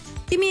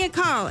Give me a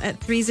call at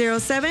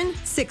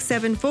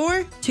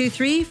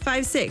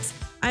 307-674-2356.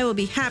 I will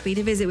be happy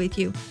to visit with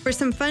you. For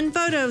some fun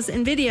photos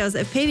and videos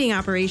of paving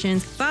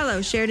operations,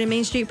 follow Sheridan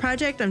Main Street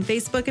Project on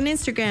Facebook and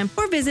Instagram,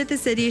 or visit the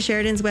City of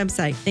Sheridan's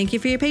website. Thank you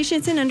for your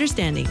patience and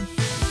understanding.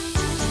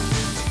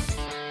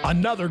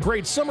 Another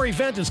great summer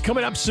event is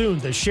coming up soon,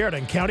 the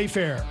Sheridan County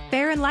Fair.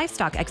 Fair and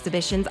livestock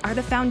exhibitions are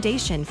the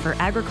foundation for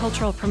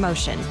agricultural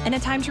promotion and a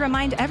time to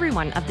remind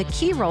everyone of the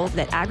key role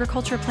that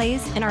agriculture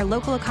plays in our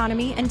local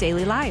economy and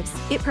daily lives.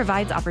 It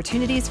provides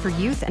opportunities for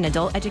youth and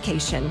adult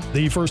education.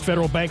 The First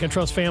Federal Bank and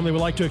Trust family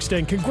would like to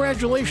extend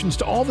congratulations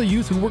to all the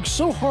youth who work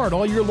so hard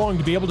all year long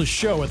to be able to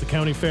show at the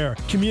county fair.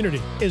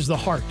 Community is the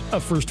heart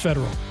of First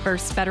Federal.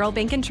 First Federal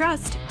Bank and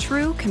Trust,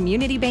 true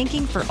community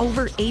banking for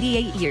over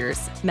 88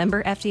 years.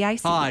 Member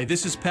FDIC. Hi,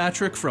 this is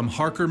Patrick from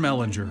Harker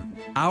Mellinger.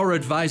 Our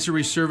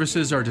advisory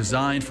services are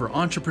designed for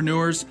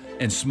entrepreneurs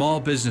and small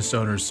business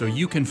owners so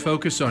you can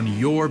focus on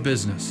your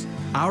business.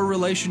 Our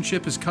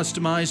relationship is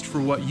customized for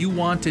what you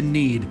want and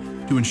need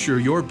to ensure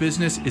your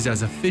business is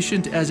as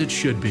efficient as it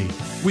should be.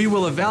 We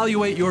will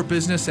evaluate your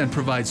business and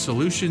provide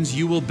solutions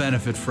you will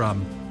benefit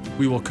from.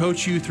 We will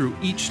coach you through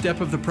each step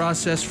of the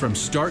process from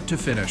start to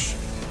finish.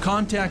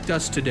 Contact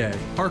us today,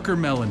 Harker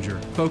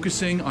Mellinger,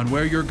 focusing on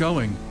where you're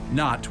going,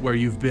 not where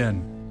you've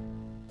been.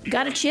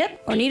 Got a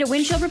chip or need a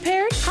windshield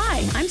repaired?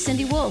 Hi, I'm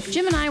Cindy Wolf.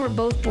 Jim and I were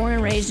both born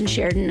and raised in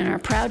Sheridan and are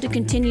proud to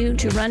continue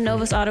to run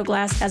Novus Auto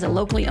Glass as a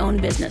locally owned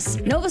business.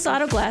 Novus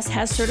Auto Glass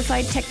has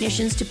certified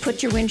technicians to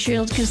put your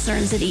windshield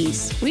concerns at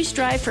ease. We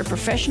strive for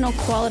professional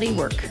quality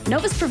work.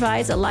 Novus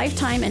provides a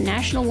lifetime and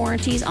national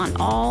warranties on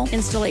all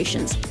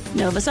installations.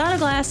 Novus Auto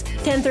Glass,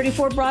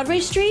 1034 Broadway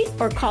Street,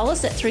 or call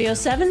us at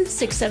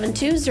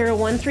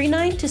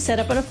 307-672-0139 to set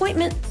up an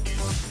appointment.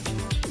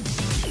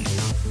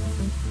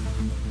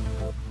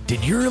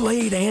 Did your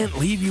late aunt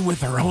leave you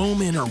with her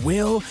home in her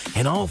will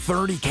and all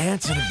 30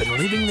 cats that have been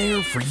living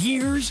there for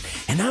years?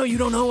 And now you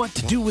don't know what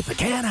to do with the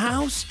cat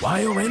house?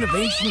 Wyo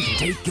Renovation can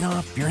take it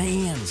off your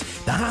hands.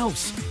 The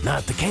house,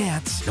 not the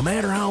cats. No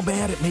matter how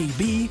bad it may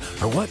be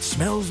or what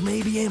smells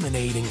may be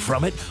emanating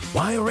from it,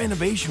 Wyo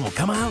Renovation will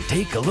come out,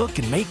 take a look,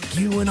 and make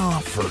you an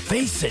offer.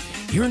 Face it,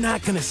 you're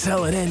not going to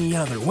sell it any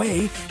other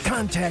way.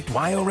 Contact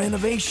Wyo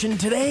Renovation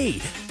today.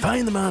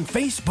 Find them on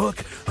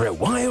Facebook or at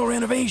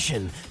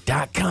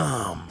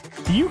wyorenovation.com.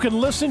 You can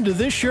listen to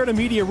this Sheridan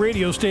Media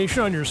radio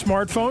station on your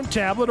smartphone,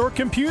 tablet, or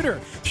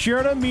computer.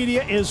 Sheridan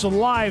Media is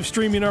live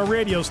streaming our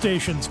radio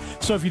stations.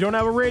 So if you don't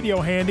have a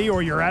radio handy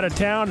or you're out of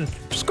town,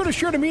 just go to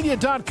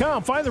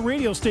SheridanMedia.com, find the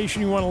radio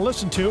station you want to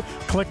listen to,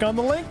 click on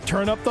the link,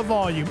 turn up the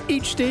volume.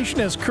 Each station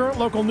has current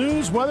local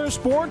news, weather,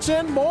 sports,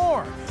 and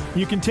more.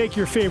 You can take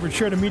your favorite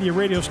Sheridan Media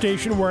radio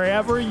station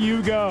wherever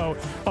you go,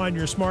 on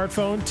your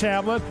smartphone,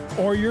 tablet,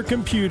 or your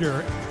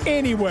computer,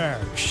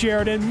 anywhere.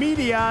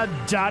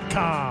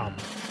 SheridanMedia.com.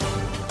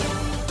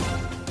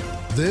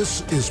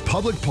 This is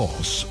Public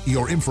Pulse,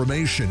 your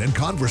information and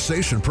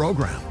conversation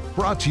program,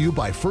 brought to you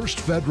by First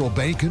Federal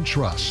Bank and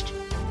Trust.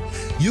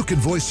 You can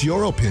voice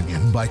your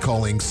opinion by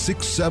calling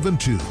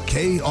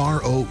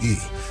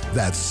 672-KROE.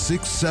 That's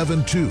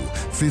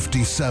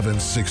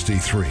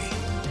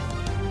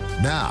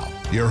 672-5763. Now,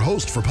 your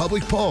host for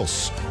Public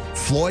Pulse,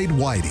 Floyd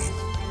Whiting.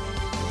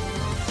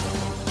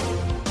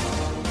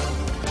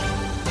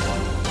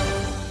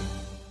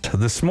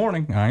 This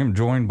morning, I am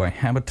joined by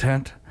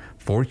Habitat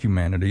for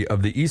Humanity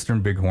of the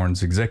Eastern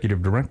Bighorns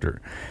Executive Director,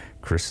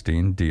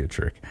 Christine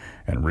Dietrich,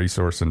 and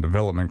Resource and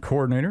Development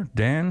Coordinator,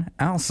 Dan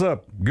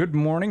Alsup. Good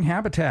morning,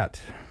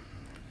 Habitat.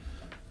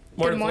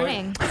 Good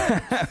morning.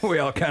 We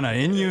all kind of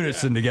in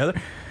unison together.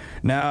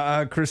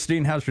 Now,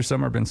 Christine, how's your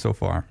summer been so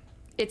far?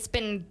 It's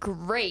been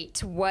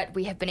great what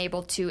we have been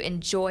able to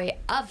enjoy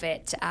of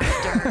it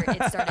after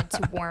it started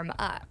to warm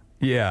up.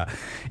 Yeah.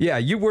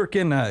 You work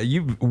and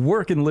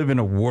live in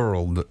a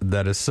world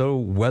that is so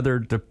weather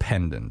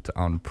dependent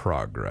on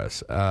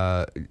progress.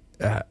 How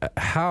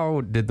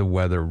did the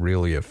weather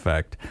really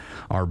affect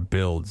our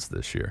builds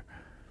this year?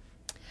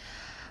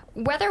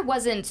 Weather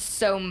wasn't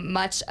so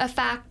much a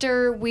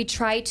factor. We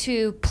try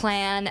to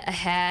plan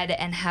ahead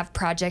and have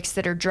projects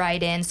that are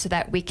dried in so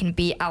that we can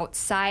be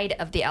outside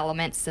of the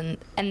elements. And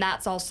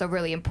that's also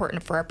really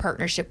important for our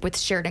partnership with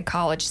Sheridan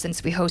College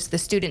since we host the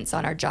students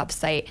on our job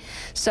site.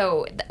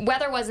 So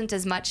weather wasn't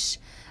as much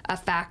a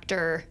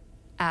factor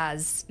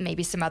as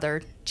maybe some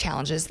other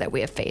challenges that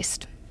we have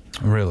faced.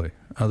 Really?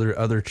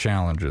 Other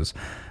challenges.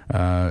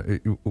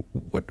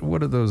 What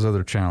are those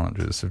other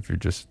challenges if you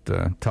just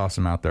toss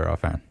them out there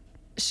offhand?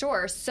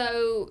 Sure.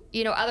 So,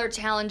 other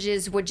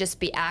challenges would just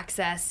be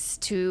access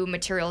to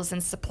materials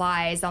and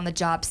supplies on the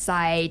job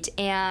site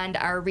and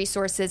our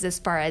resources as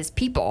far as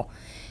people.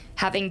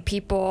 Having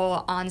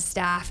people on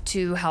staff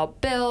to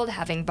help build,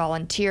 having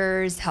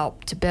volunteers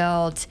help to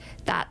build,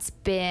 that's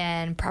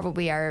been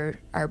probably our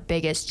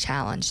biggest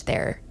challenge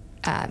there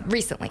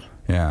recently.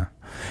 Yeah.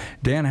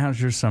 Dan,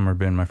 how's your summer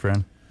been, my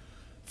friend?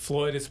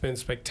 Floyd, it's been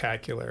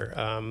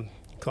spectacular.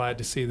 Glad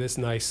to see this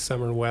nice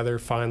summer weather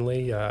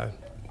finally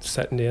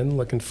setting in.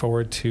 Looking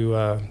forward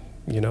to,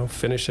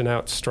 finishing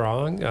out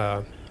strong.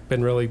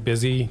 been really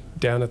busy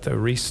down at the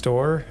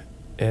Restore,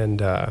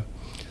 and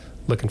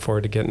looking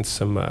forward to getting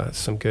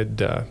some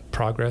good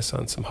progress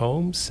on some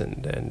homes,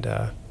 and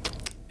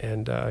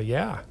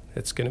yeah,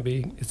 it's gonna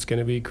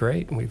be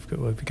great. And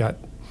we've got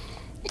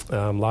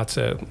lots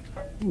of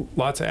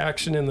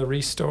action in the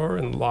Restore,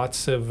 and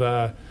lots of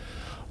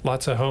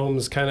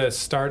homes kind of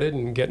started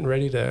and getting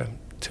ready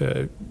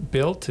to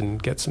build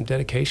and get some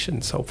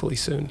dedications hopefully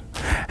soon.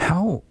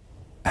 How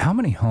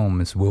many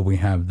homes will we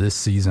have this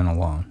season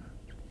alone?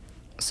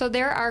 So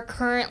there are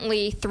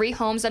currently 3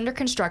 homes under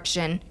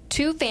construction,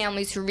 2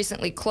 families who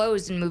recently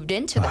closed and moved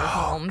into their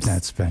homes.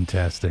 That's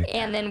fantastic.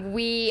 And then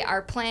we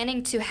are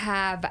planning to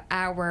have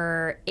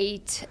our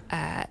 8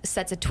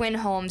 sets of twin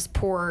homes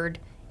poured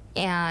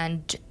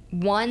and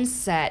 1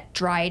 set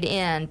dried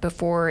in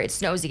before it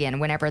snows again,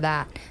 whenever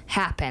that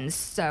happens.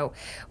 So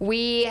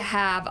we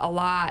have a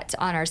lot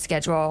on our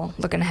schedule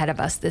looking ahead of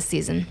us this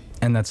season.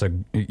 And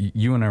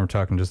you and I were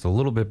talking just a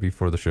little bit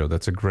before the show.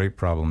 That's a great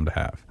problem to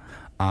have.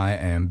 I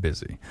am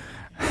busy,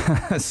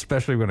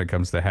 especially when it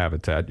comes to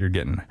habitat. You're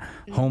getting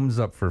homes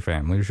up for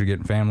families. You're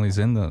getting families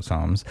in those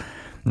homes.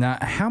 Now,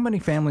 how many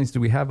families do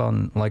we have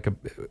on,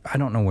 I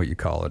don't know what you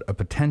call it, a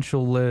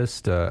potential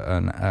list,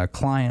 a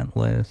client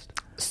list?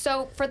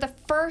 So for the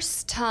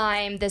first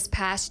time this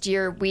past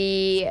year,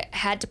 we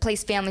had to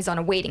place families on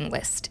a waiting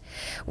list.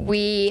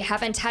 We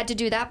haven't had to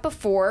do that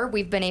before.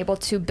 We've been able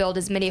to build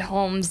as many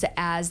homes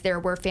as there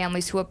were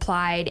families who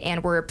applied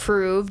and were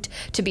approved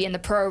to be in the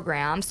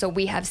program. So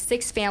we have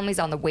 6 families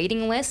on the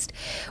waiting list.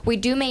 We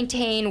do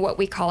maintain what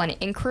we call an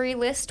inquiry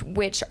list,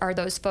 which are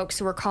those folks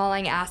who are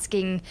calling,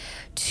 asking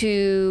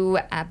to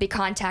be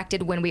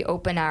contacted when we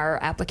open our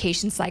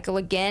application cycle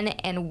again.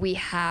 And we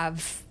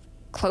have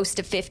close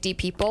to 50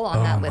 people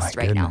on that list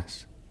right now.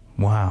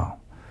 Wow.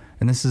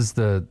 And this is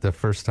the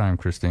first time,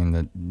 Christine,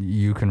 that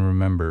you can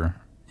remember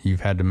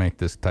you've had to make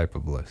this type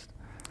of list.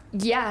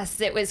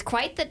 Yes, it was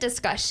quite the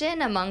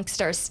discussion amongst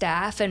our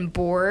staff and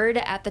board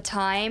at the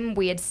time.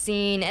 We had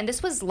seen, and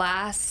this was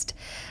last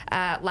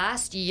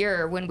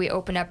year when we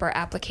opened up our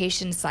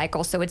application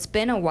cycle, so it's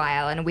been a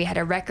while, and we had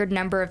a record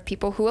number of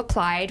people who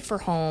applied for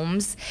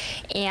homes,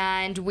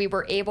 and we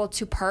were able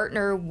to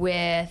partner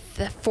with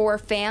 4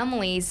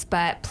 families,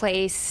 but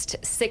placed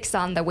 6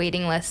 on the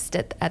waiting list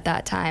at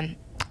that time.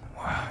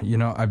 Wow. You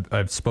know,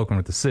 I've spoken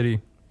with the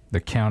city, the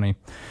county.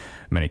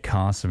 Many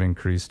costs have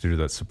increased due to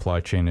that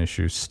supply chain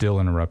issue still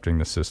interrupting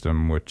the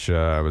system, which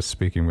I was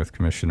speaking with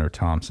Commissioner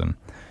Thompson.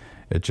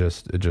 It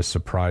just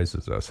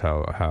surprises us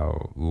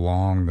how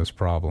long this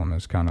problem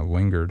has kind of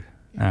lingered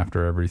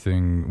after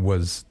everything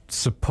was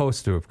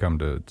supposed to have come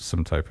to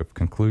some type of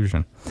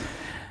conclusion.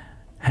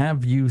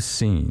 Have you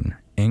seen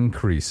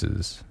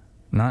increases,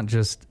 not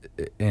just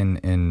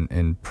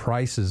in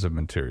prices of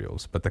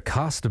materials, but the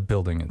cost of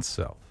building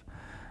itself?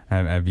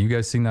 Have you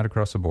guys seen that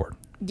across the board?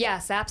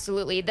 Yes,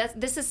 absolutely.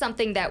 This is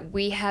something that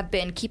we have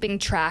been keeping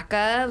track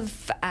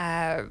of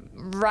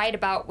right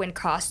about when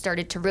costs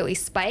started to really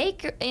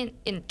spike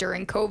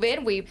during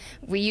COVID.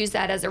 We use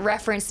that as a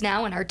reference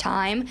now in our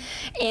time.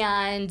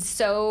 And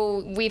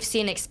so we've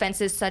seen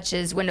expenses such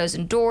as windows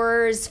and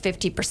doors,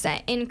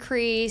 50%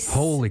 increase.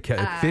 Holy cow,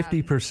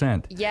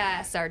 50%.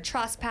 Yes, our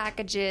truss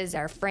packages,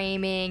 our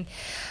framing.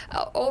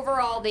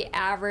 Overall, the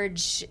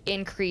average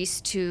increase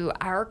to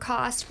our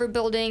cost for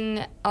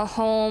building a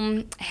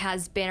home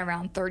has been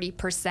around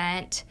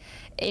 30%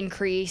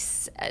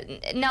 increase.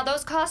 Now,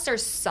 those costs are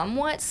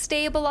somewhat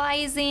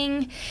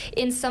stabilizing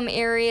in some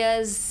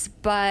areas,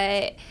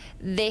 but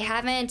they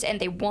haven't and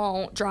they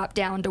won't drop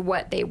down to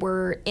what they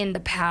were in the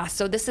past.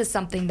 So this is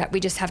something that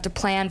we just have to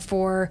plan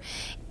for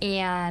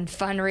and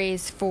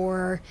fundraise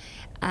for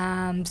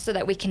so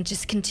that we can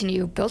just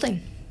continue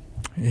building.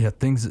 Yeah,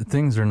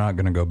 things are not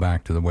going to go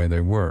back to the way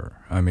they were.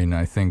 I mean,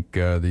 I think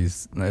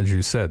these, as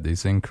you said,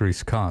 these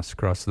increased costs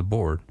across the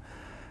board,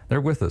 they're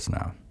with us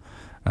now.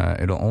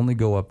 It'll only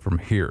go up from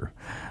here.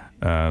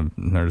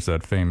 There's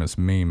that famous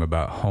meme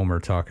about Homer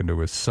talking to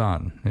his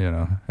son,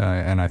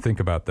 and I think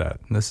about that.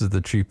 This is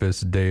the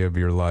cheapest day of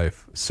your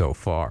life so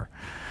far.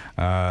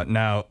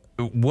 Now,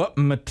 what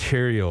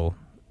material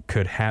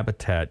could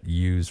Habitat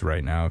use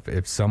right now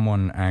if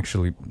someone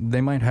actually,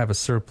 they might have a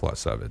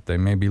surplus of it. They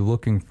may be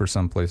looking for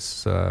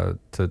someplace to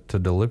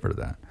deliver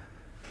that.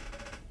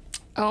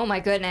 Oh,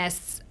 my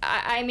goodness.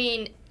 I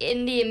mean,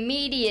 in the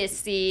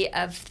immediacy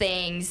of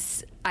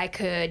things, I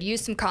could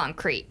use some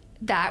concrete.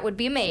 That would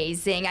be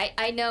amazing.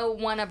 I know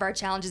one of our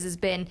challenges has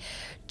been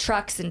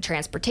trucks and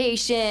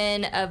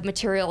transportation of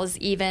materials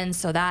even,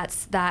 so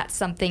that's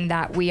something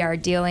that we are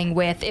dealing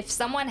with. If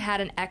someone had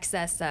an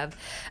excess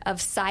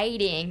of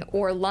siding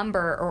or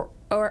lumber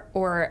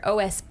or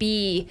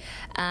OSB,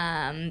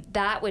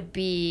 that would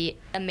be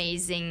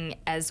amazing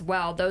as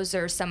well. Those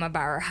are some of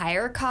our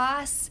higher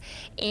costs,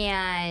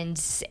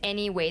 and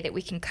any way that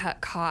we can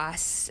cut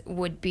costs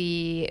would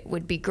be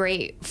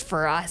great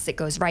for us. It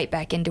goes right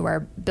back into our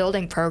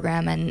building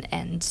program,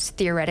 and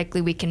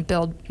theoretically we can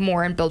build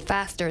more and build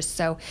faster.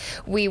 So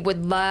we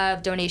would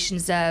love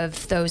donations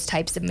of those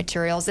types of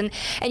materials. And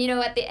you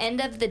know, at the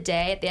end of the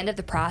day, at the end of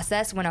the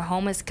process, when a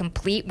home is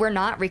complete, we're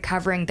not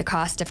recovering the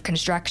cost of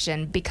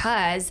construction,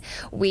 because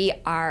we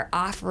are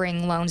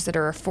offering loans that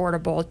are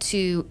affordable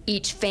to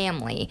each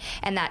family,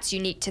 and that's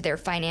unique to their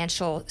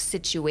financial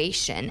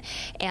situation.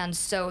 And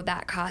so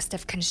that cost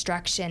of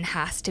construction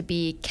has to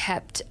be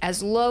kept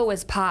as low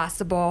as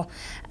possible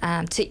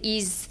to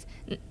ease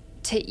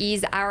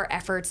our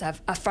efforts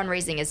of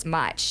fundraising as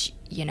much,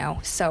 you know.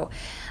 So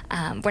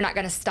we're not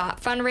going to stop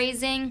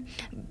fundraising,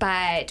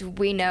 but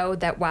we know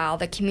that while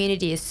the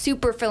community is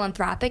super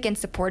philanthropic and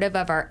supportive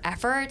of our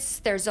efforts,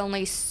 there's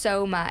only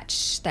so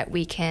much that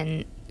we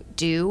can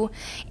do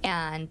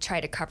and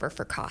try to cover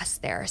for costs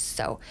there.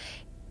 So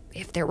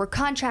if there were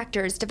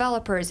contractors,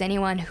 developers,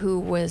 anyone who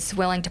was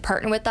willing to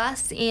partner with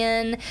us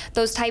in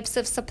those types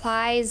of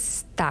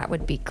supplies, that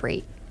would be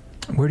great.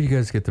 Where do you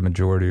guys get the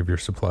majority of your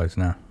supplies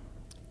now?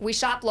 We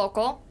shop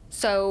local.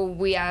 So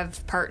we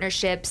have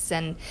partnerships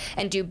and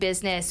do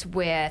business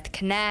with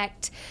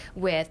Connect,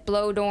 with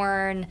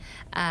Blowdorn,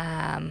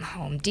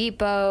 Home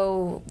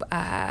Depot.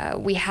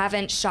 We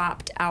haven't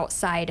shopped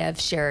outside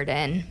of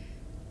Sheridan.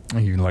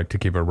 You'd like to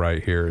keep it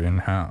right here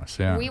in-house,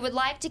 yeah. We would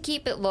like to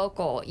keep it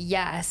local,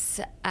 yes.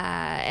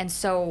 And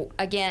so,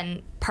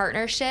 again,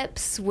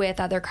 partnerships with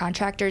other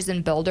contractors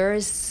and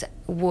builders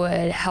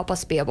would help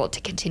us be able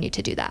to continue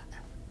to do that.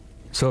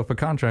 So if a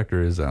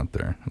contractor is out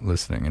there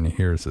listening and he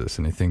hears this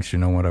and he thinks, you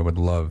know what, I would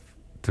love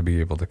to be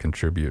able to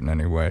contribute in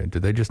any way, do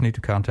they just need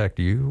to contact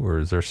you, or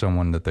is there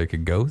someone that they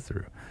could go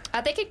through?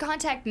 They could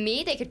contact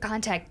me. They could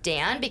contact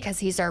Dan, because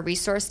he's our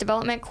resource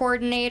development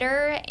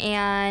coordinator,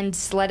 and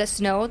let us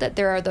know that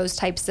there are those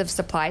types of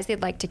supplies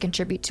they'd like to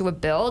contribute to a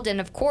build.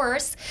 And of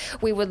course,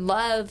 we would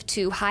love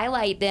to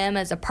highlight them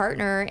as a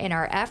partner in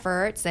our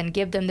efforts and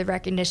give them the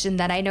recognition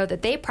that I know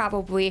that they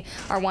probably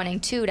are wanting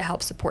to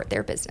help support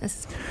their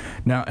business.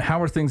 Now,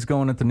 how are things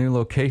going at the new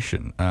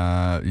location?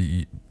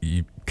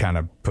 You kind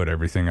of put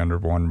everything under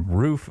one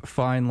roof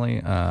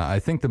finally. I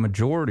think the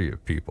majority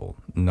of people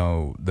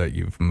know that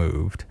you've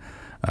moved,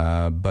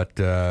 but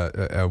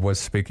I was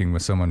speaking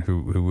with someone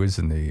who is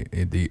in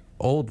the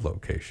old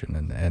location,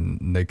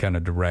 and they kind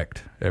of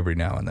direct every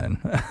now and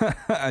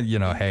then, you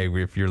know, hey,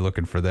 if you're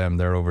looking for them,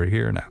 they're over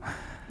here now.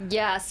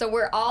 Yeah, so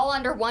we're all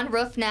under one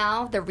roof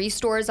now. The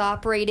Restore is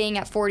operating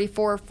at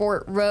 44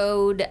 Fort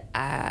Road.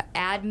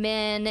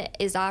 Admin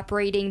is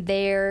operating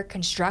there.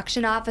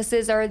 Construction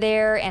offices are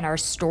there, and our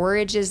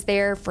storage is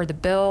there for the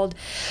build.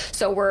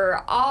 So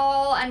we're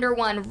all under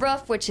one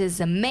roof, which is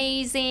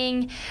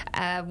amazing.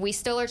 We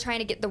still are trying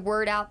to get the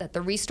word out that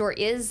the Restore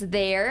is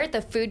there.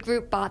 The food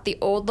group bought the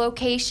old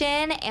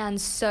location,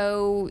 and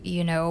so,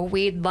 you know,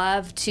 we'd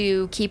love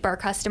to keep our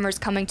customers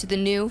coming to the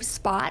new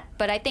spot.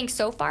 But I think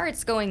so far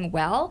it's going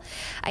well.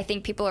 I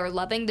think people are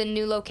loving the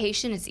new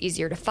location. It's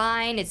easier to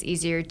find. It's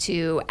easier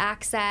to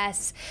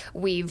access.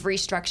 We've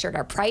restructured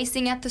our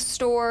pricing at the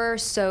store,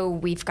 so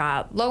we've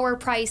got lower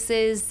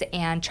prices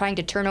and trying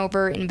to turn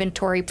over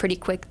inventory pretty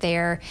quick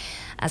there.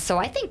 So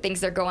I think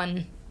things are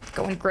going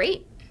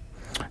great.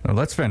 Well,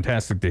 that's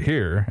fantastic to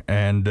hear,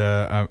 and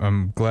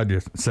I'm glad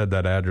you said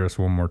that address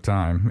one more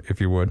time,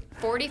 if you would.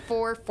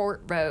 44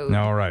 Fort Road.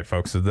 All right,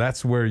 folks, so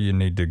that's where you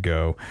need to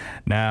go.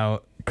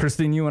 Now,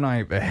 Christine, you and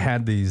I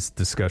had these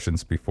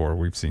discussions before.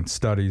 We've seen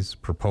studies,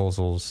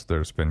 proposals,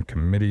 there's been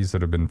committees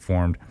that have been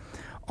formed,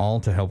 all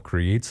to help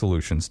create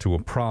solutions to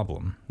a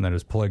problem that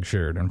has plagued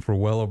Sheridan for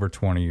well over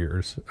 20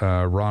 years.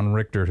 Ron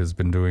Richter has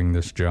been doing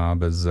this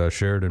job as a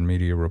Sheridan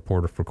media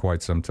reporter for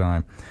quite some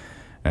time,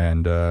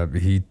 and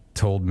he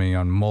told me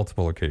on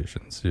multiple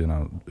occasions, you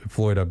know,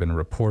 Floyd, I've been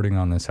reporting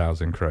on this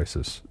housing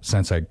crisis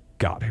since I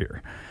got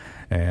here,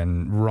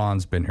 and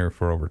Ron's been here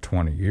for over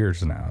 20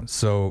 years now.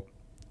 So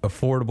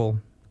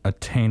affordable,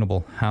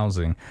 attainable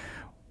housing,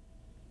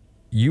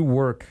 you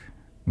work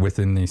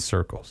within these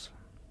circles.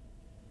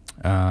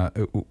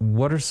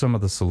 What are some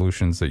of the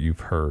solutions that you've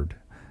heard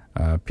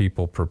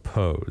people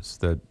propose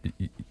that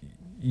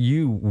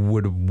you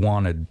would have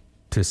wanted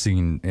to see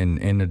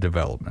in a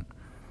development?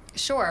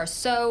 Sure.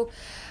 So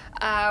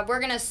we're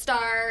going to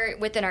start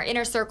within our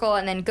inner circle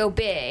and then go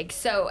big.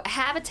 So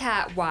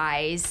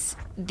habitat-wise,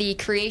 the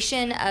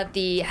creation of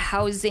the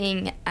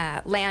housing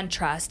land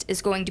trust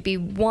is going to be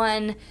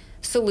one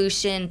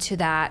solution to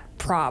that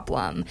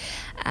problem,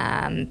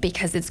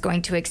 because it's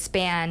going to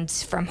expand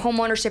from home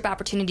ownership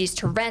opportunities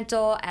to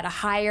rental at a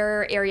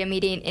higher area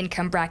median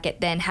income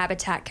bracket than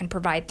Habitat can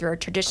provide through a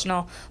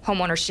traditional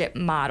home ownership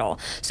model.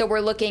 So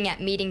we're looking at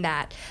meeting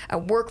that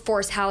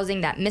workforce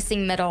housing, that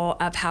missing middle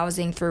of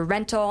housing through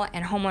rental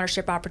and home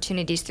ownership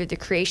opportunities through the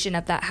creation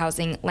of that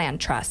housing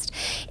land trust.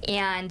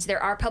 And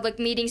there are public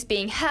meetings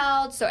being held.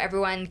 held, so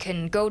everyone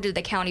can go to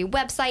the county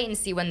website and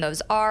see when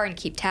those are and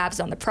keep tabs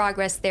on the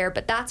progress there.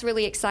 But that's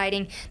really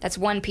exciting. That's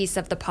one piece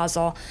of the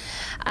puzzle.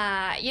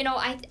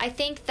 I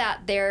think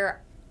that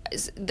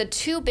the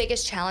two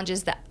biggest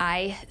challenges that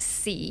I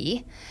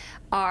see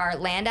are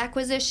land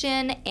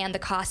acquisition and the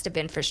cost of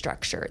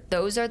infrastructure.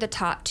 Those are the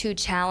top two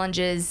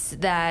challenges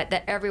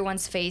that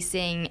everyone's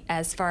facing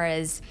as far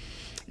as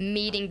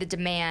meeting the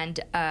demand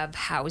of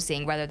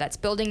housing, whether that's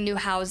building new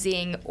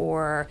housing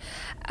or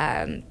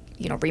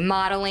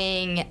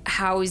remodeling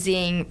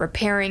housing,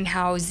 repairing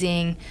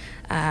housing,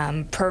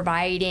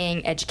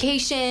 providing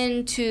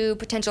education to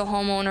potential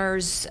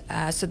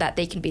homeowners so that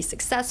they can be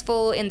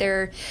successful in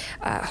their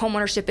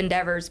homeownership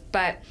endeavors.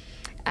 But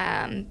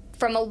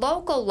from a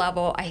local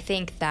level, I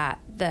think that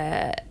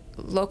the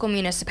local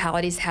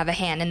municipalities have a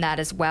hand in that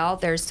as well.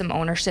 There's some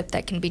ownership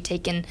that can be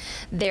taken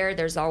there.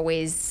 There's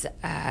always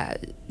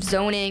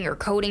zoning or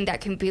coding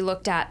that can be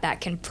looked at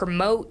that can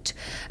promote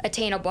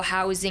attainable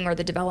housing or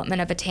the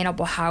development of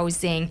attainable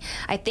housing.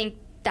 I think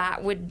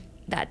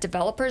that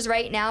developers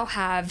right now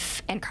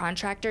have, and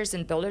contractors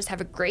and builders have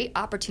a great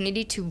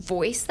opportunity to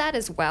voice that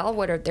as well.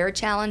 What are their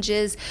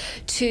challenges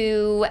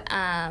to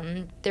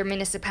their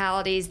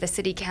municipalities, the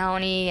city,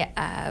 county,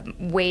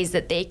 ways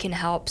that they can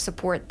help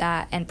support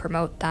that and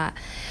promote that.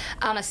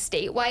 On a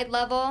statewide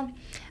level,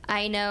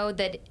 I know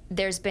that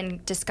there's been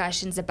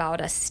discussions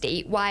about a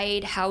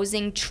statewide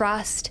housing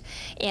trust,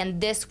 and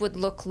this would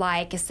look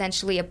like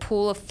essentially a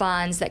pool of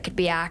funds that could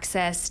be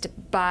accessed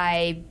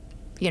by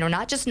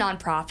not just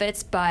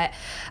nonprofits, but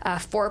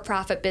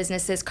for-profit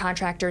businesses,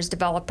 contractors,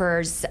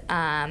 developers,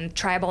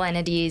 tribal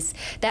entities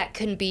that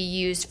can be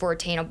used for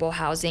attainable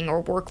housing or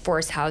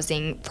workforce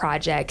housing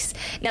projects.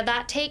 Now,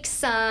 that takes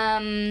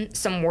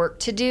some work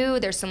to do.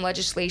 There's some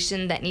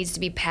legislation that needs to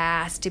be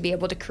passed to be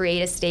able to create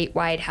a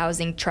statewide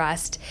housing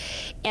trust,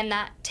 and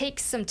that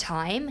takes some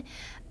time.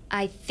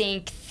 I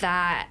think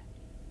that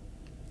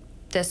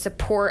the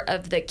support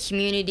of the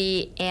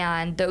community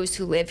and those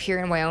who live here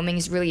in Wyoming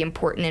is really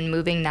important in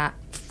moving that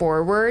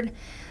forward.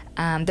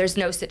 There's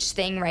no such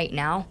thing right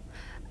now.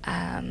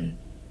 And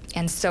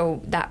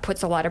so that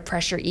puts a lot of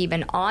pressure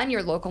even on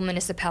your local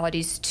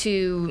municipalities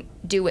to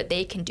do what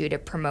they can do to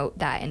promote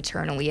that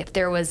internally. If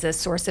there was a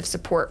source of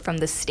support from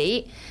the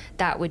state,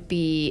 that would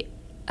be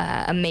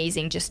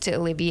amazing just to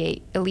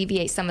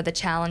alleviate some of the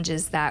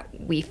challenges that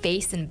we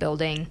face in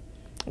building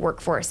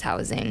workforce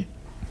housing.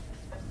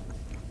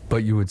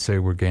 But you would say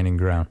we're gaining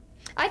ground.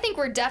 I think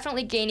we're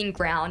definitely gaining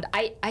ground.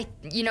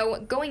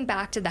 Going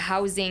back to the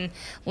housing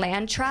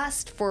land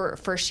trust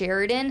for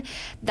Sheridan,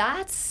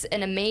 that's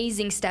an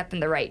amazing step in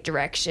the right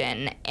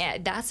direction.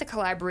 And that's a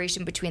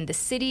collaboration between the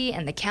city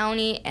and the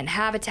county and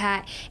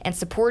Habitat and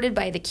supported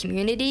by the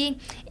community.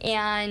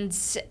 And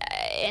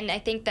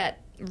I think that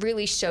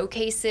really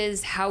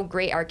showcases how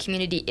great our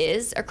community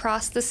is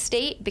across the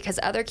state, because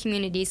other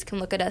communities can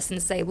look at us and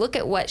say, look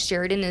at what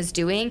Sheridan is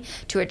doing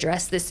to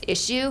address this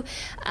issue.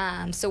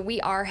 So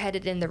we are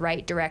headed in the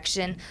right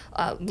direction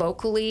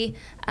locally,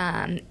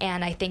 and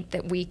I think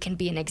that we can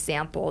be an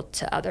example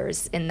to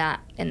others in that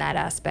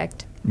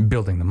aspect.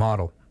 Building the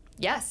model.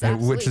 Yes,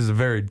 absolutely. Which is a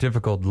very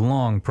difficult,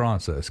 long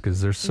process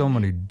because there's so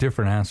many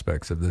different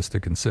aspects of this to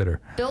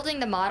consider. Building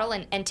the model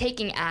and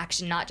taking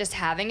action, not just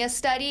having a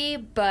study,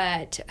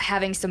 but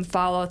having some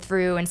follow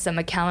through and some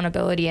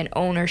accountability and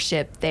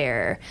ownership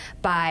there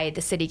by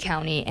the city,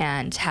 county,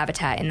 and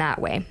Habitat in that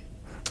way.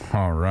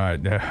 All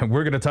right.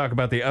 We're going to talk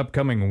about the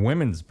upcoming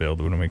women's build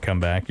when we come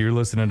back. You're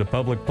listening to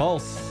Public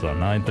Pulse on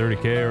 930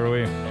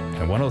 KROE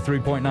and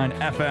 103.9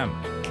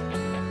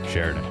 FM.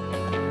 Sheridan.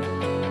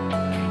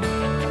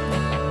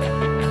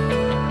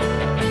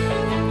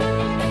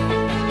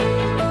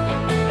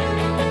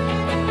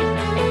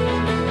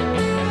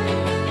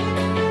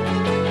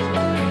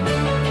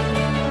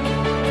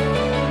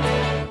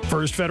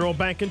 First Federal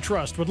Bank and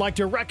Trust would like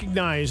to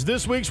recognize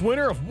this week's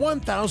winner of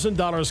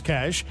 $1,000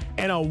 cash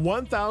and a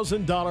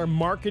 $1,000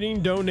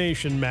 marketing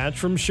donation match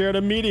from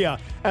Sheridan Media.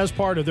 As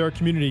part of their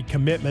community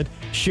commitment,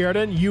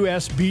 Sheridan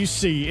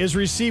USBC is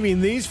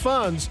receiving these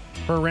funds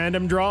for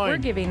random drawing. We're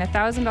giving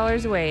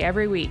 $1,000 away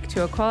every week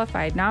to a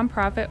qualified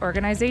nonprofit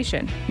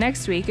organization.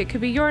 Next week, it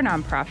could be your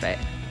nonprofit.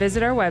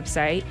 Visit our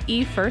website,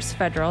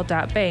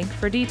 efirstfederal.bank,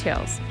 for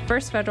details.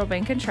 First Federal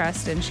Bank and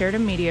Trust and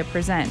Sheridan Media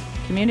present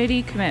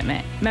Community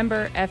Commitment.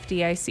 Member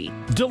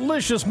FDIC.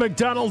 Delicious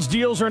McDonald's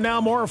deals are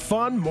now more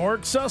fun, more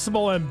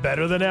accessible, and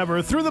better than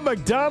ever through the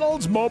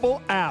McDonald's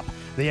mobile app.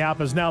 The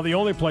app is now the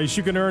only place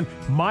you can earn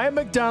My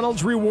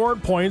McDonald's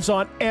reward points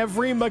on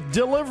every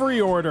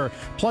McDelivery order.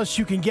 Plus,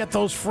 you can get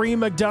those free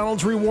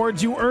McDonald's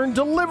rewards you earn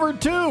delivered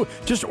too.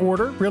 Just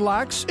order,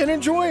 relax, and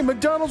enjoy.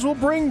 McDonald's will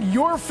bring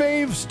your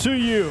faves to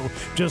you.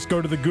 Just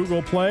go to the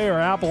Google Play or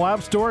Apple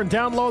App Store and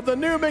download the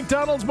new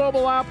McDonald's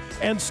mobile app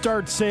and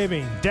start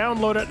saving.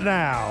 Download it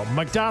now.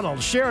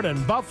 McDonald's,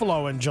 Sheridan,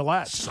 Buffalo, and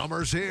Gillette.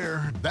 Summer's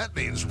here. That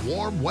means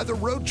warm weather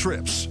road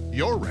trips.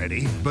 You're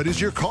ready, but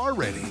is your car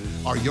ready?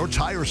 Are your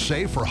tires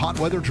safe for hot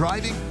weather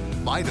driving?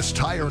 Midas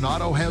Tire and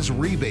Auto has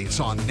rebates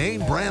on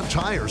name brand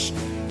tires.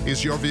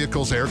 Is your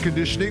vehicle's air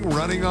conditioning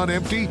running on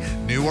empty?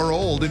 New or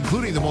old,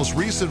 including the most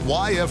recent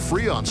YF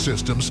Freon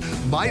systems,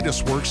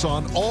 Midas works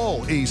on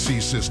all AC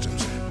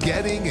systems,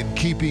 getting and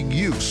keeping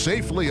you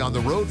safely on the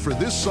road for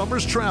this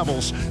summer's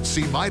travels.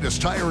 See Midas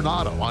Tire and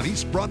Auto on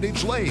East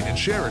Brundage Lane in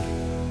Sheridan.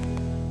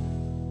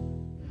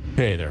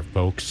 Hey there,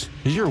 folks.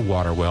 Is your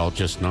water well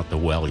just not the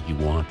well you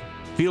want?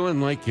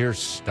 Feeling like you're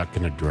stuck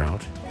in a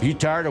drought? Are you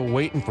tired of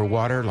waiting for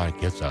water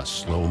like it's a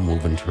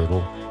slow-moving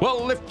turtle?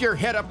 Well, lift your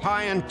head up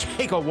high and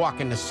take a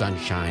walk in the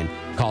sunshine.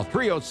 Call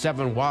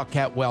 307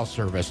 Wildcat Well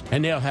Service,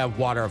 and they'll have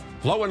water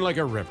flowing like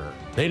a river.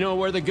 They know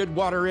where the good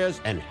water is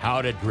and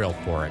how to drill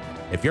for it.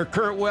 If your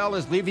current well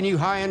is leaving you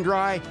high and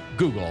dry,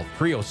 Google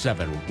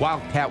 307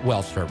 Wildcat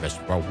Well Service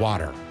for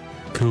water.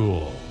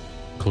 Cool,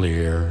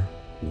 clear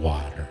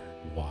water.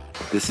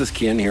 This is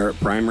Ken here at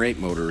Prime Rate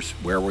Motors,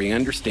 where we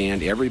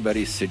understand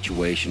everybody's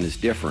situation is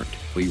different.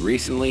 We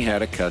recently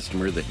had a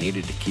customer that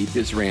needed to keep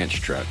his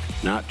ranch truck,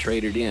 not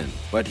trade it in.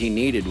 What he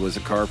needed was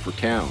a car for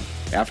town.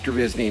 After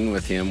visiting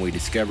with him, we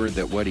discovered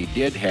that what he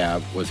did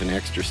have was an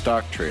extra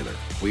stock trailer.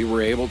 We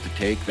were able to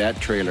take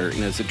that trailer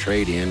in as a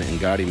trade-in and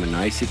got him a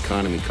nice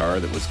economy car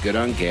that was good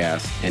on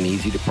gas and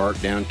easy to park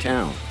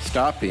downtown.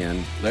 Stop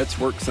in, let's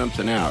work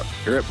something out.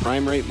 Here at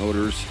Prime Rate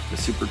Motors, the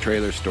Super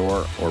Trailer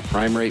Store, or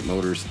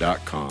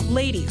PrimeRateMotors.com.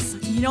 Ladies,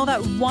 you know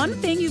that one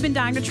thing you've been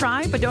dying to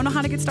try but don't know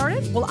how to get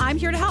started? Well, I'm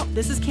here to help.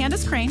 This is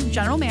Candace Crane,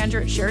 General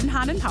Manager at Sheridan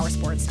Honda and Power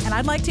Sports, and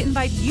I'd like to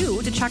invite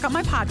you to check out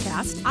my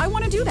podcast, I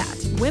Want to Do That,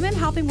 Women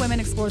Helping Women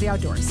Explore the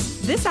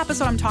Outdoors. This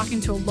episode, I'm talking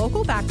to a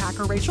local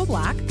backpacker, Rachel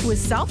Black, who is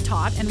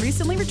self-taught and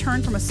recently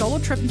returned from a solo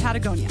trip in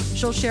Patagonia.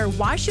 She'll share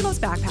why she loves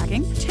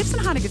backpacking, tips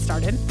on how to get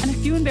started, and a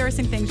few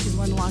embarrassing things she's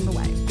learned along the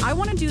way. I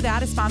Want to Do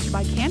That is sponsored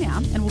by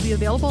Can-Am and will be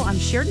available on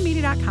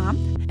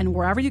SheridanMedia.com and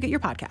wherever you get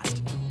your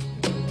podcast.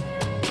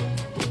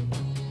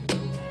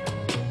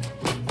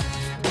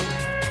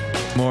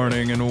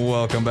 Morning and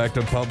welcome back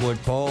to Public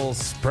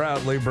Pulse,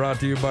 proudly brought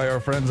to you by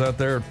our friends out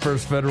there at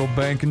First Federal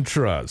Bank and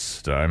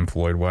Trust. I'm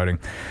Floyd Whiting.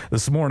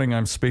 This morning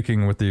I'm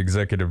speaking with the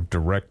Executive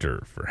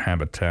Director for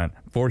Habitat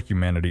for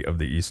Humanity of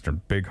the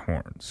Eastern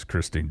Bighorns,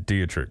 Christine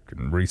Dietrich,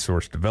 and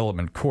Resource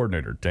Development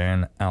Coordinator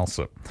Dan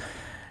Alsop.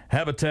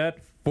 Habitat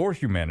for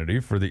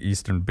Humanity for the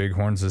Eastern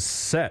Bighorns is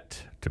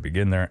set to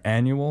begin their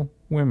annual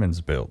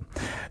Women's Build.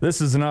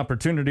 This is an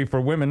opportunity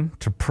for women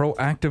to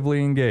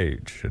proactively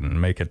engage and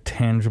make a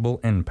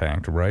tangible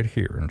impact right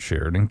here in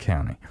Sheridan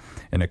County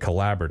in a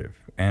collaborative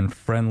and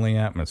friendly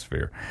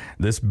atmosphere.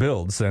 This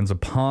build sends a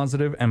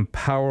positive and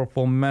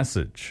powerful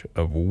message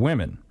of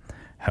women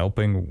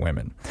helping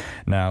women.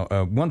 Now,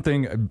 one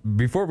thing,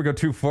 before we go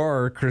too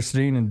far,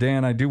 Christine and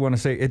Dan, I do want to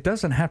say it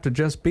doesn't have to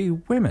just be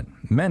women.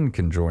 Men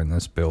can join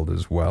this build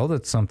as well.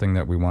 That's something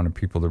that we wanted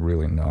people to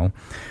really know.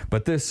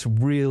 But this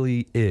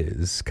really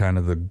is kind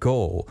of the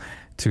goal,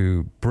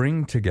 to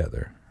bring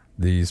together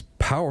these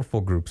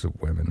powerful groups of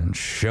women and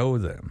show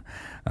them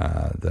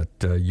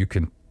that you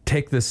can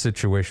take this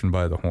situation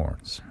by the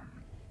horns.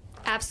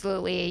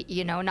 Absolutely.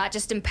 You know, not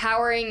just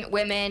empowering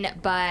women,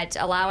 but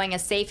allowing a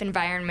safe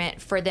environment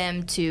for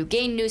them to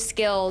gain new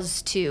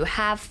skills, to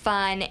have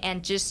fun,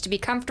 and just to be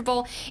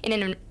comfortable in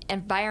an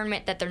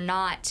environment that they're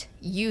not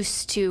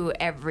used to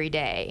every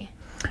day.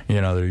 You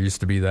know, there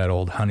used to be that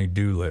old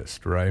honey-do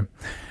list, right?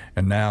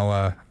 And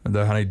now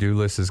the honey-do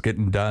list is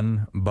getting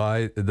done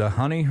by the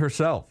honey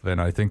herself.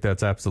 And I think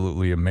that's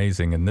absolutely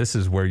amazing. And this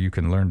is where you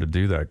can learn to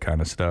do that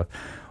kind of stuff.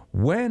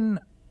 When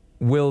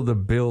will the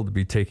build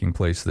be taking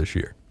place this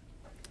year?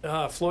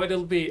 Floyd,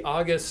 it'll be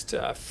August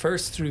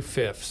 1st through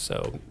 5th.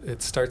 So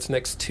it starts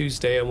next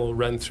Tuesday and we'll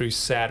run through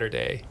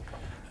Saturday.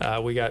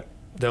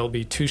 There'll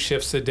be 2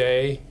 shifts a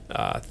day,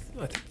 I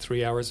think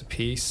 3 hours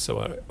apiece.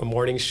 So a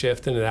morning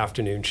shift and an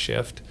afternoon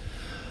shift.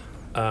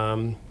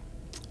 And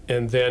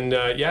then,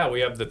 we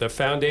have the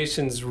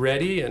foundations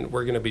ready, and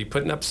we're going to be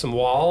putting up some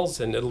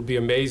walls, and it'll be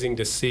amazing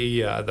to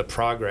see the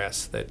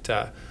progress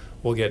that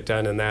we'll get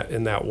done in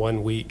that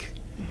 1 week.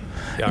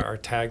 Yeah, our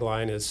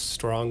tagline is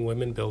 "Strong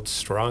Women Build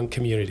Strong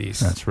Communities."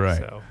 That's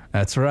right.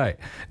 That's right.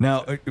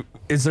 Now,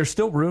 is there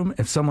still room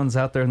if someone's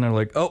out there and they're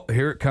like, "Oh,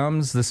 here it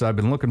comes! I've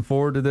been looking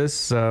forward to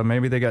this."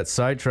 Maybe they got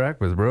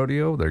sidetracked with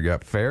rodeo. They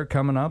got fair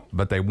coming up,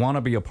 but they want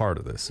to be a part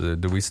of this.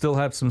 Do we still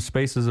have some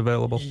spaces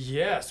available?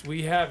 Yes,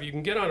 we have. You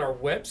can get on our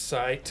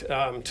website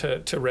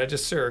to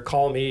register, or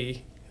call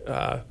me.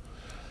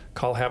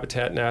 Call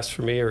Habitat and ask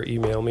for me, or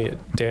email me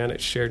at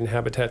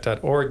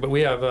dan@sheridanhabitat.org. But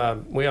we have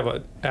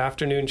an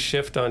afternoon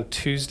shift on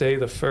Tuesday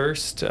the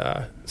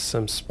 1st,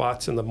 some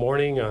spots in the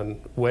morning on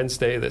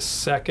Wednesday the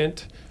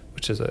 2nd,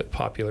 which is a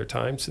popular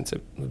time since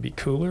it would be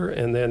cooler,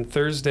 and then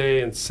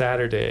Thursday and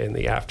Saturday in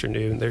the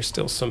afternoon, there's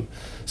still some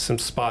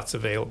spots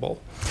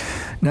available.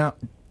 Now,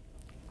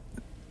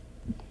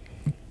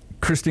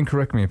 Christine,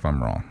 correct me if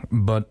I'm wrong,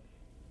 but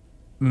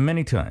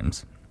many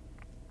times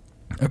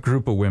a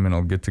group of women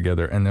will get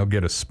together and they'll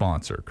get a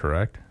sponsor,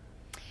 correct?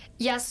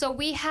 Yeah, so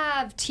we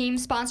have team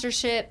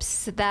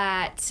sponsorships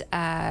that,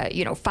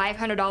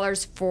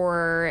 $500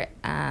 for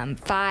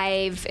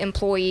 5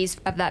 employees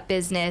of that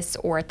business,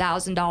 or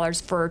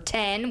 $1,000 for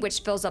 10,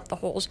 which fills up the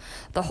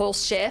whole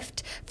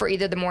shift for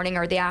either the morning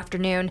or the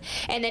afternoon.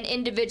 And then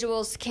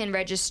individuals can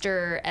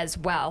register as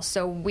well.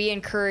 So we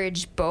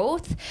encourage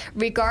both.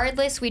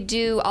 Regardless, we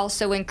do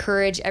also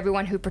encourage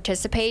everyone who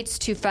participates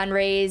to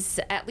fundraise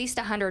at least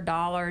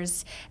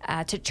 $100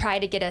 to try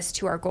to get us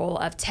to our goal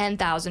of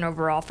 $10,000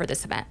 overall for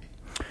this event.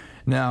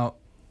 Now,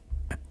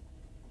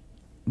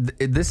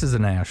 this is a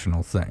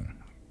national thing.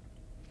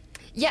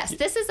 Yes,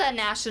 this is a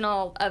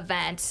national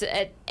event,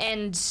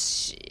 and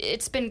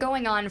it's been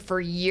going on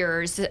for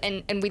years,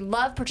 and we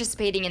love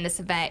participating in this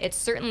event. It's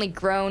certainly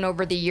grown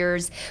over the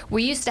years.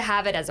 We used to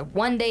have it as a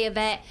one-day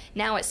event.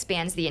 Now it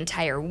spans the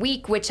entire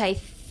week, which I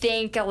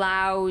think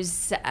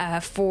allows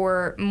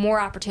for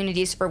more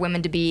opportunities for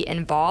women to be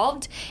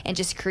involved, and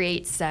just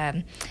creates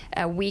a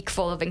week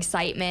full of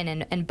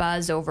excitement and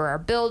buzz over our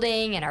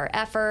building and our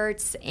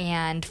efforts,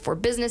 and for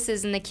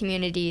businesses in the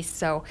community.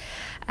 So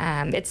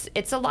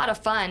it's a lot of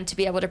fun to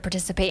be able to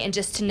participate, and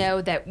just to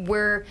know that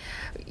we're,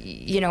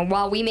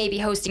 while we may be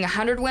hosting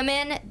 100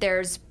 women,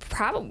 there's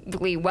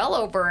probably well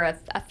over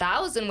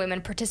 1,000 women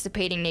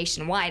participating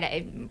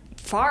nationwide.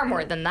 Far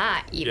more than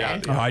that,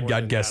 even. Yeah,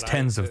 I'd guess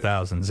tens of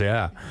thousands,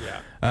 yeah.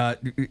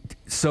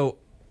 So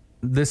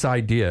this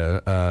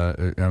idea,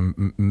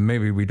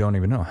 maybe we don't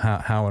even know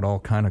how it all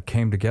kind of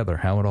came together,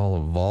 how it all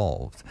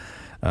evolved.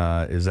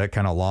 Is that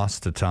kind of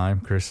lost to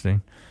time,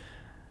 Christine?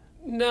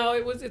 No,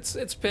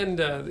 it's been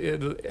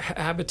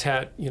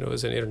Habitat,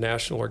 is an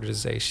international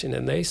organization,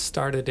 and they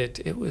started it.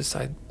 It was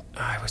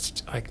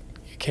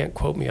you can't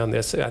quote me on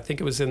this. I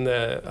think it was in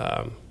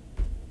the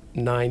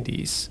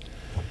 90s.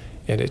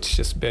 And it's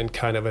just been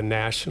kind of a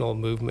national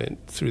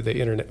movement through the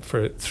internet,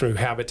 through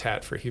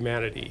Habitat for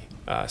Humanity.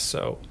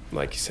 So,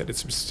 like you said,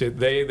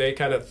 they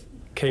kind of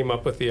came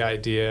up with the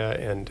idea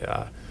and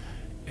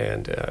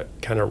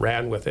kind of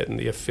ran with it, and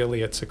the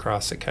affiliates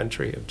across the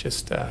country have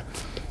just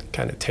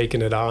kind of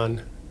taken it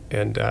on.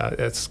 And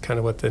that's kind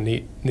of what the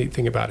neat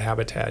thing about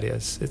Habitat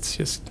is. It's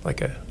just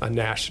like a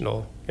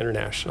international,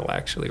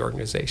 actually,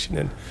 organization.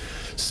 And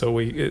so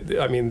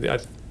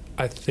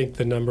I think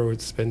the number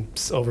has been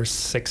over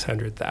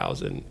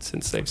 600,000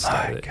 since they've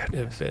started.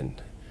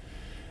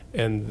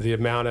 And the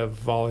amount of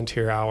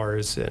volunteer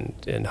hours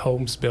and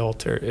homes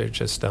built are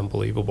just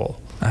unbelievable.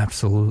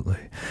 Absolutely.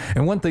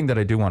 And one thing that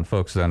I do want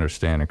folks to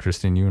understand, and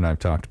Christine, you and I have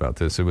talked about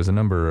this, it was a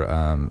number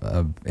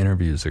of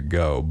interviews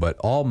ago, but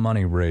all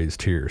money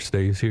raised here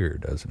stays here,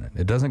 doesn't it?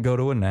 It doesn't go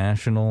to a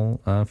national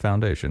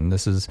foundation.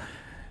 This is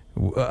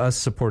us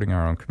supporting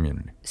our own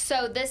community.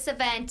 So this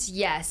event,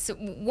 yes.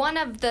 One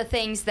of the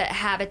things that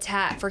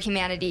Habitat for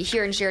Humanity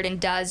here in Sheridan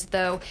does,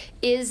 though,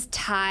 is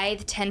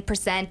tithe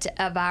 10%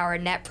 of our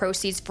net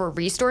proceeds for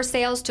restore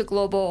sales to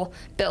global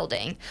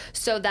building.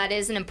 So that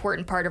is an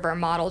important part of our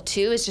model,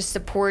 too, is just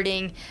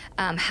supporting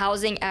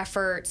housing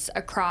efforts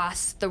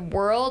across the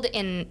world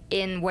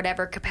in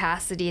whatever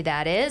capacity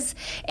that is.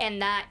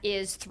 And that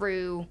is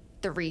through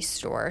the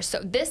restore. So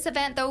this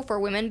event, though, for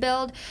Women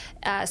Build,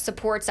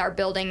 supports our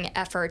building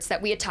efforts that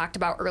we had talked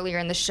about earlier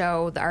in the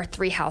show, our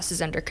 3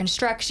 houses under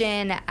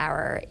construction,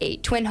 our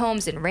 8 twin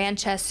homes in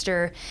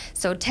Ranchester.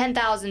 So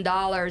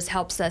 $10,000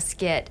 helps us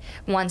get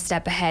one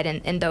step ahead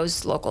in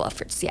those local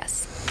efforts,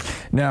 yes.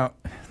 Now,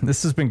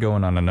 this has been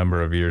going on a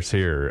number of years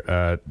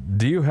here.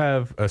 Do you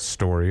have a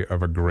story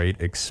of a great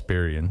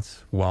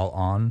experience while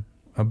on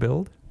a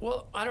build?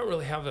 Well, I don't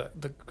really have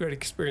the great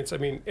experience. I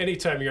mean,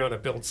 anytime you're on a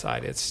build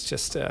site, it's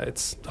just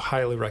it's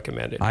highly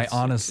recommended. I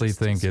honestly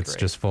think it's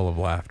just full of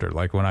laughter.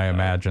 Like when I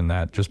imagine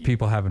that, just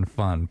people having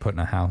fun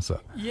putting a house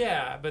up.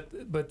 Yeah,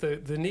 but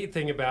the neat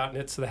thing about, and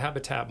it's the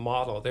Habitat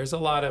model, there's a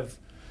lot of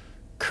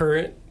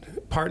current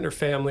partner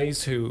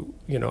families who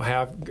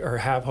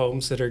have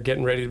homes that are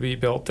getting ready to be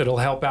built that'll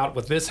help out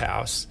with this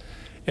house.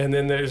 And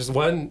then there's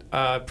one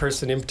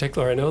person in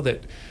particular I know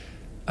that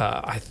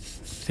I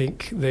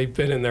think they've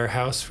been in their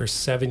house for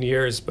 7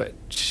 years, but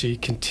she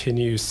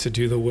continues to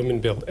do the Women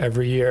Build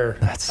every year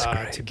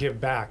to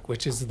give back,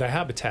 which is the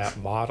Habitat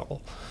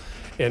model.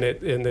 And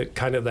the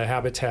kind of the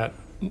Habitat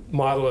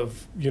model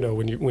of,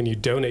 when you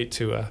donate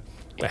to a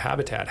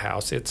Habitat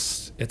house,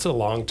 it's a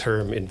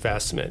long-term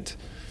investment.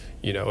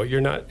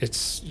 You're not,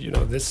 it's,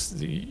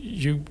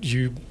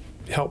 you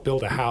help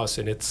build a house,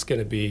 and it's going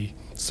to be,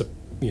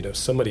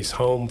 somebody's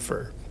home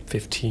for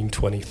 15,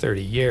 20,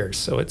 30 years.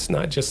 So it's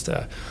not just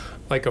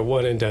like a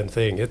one and done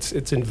thing.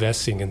 It's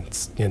investing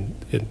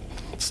in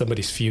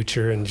somebody's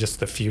future, and just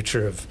the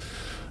future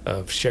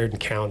of Sheridan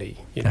County.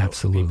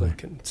 Absolutely. People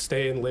can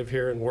stay and live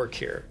here and work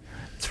here.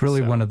 It's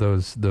really one of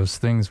those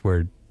things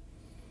where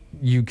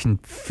you can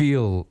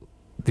feel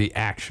the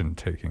action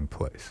taking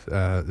place,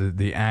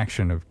 the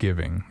action of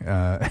giving,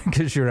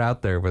 because you're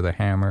out there with a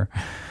hammer,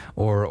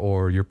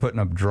 or you're putting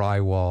up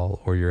drywall,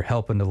 or you're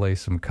helping to lay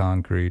some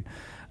concrete.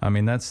 I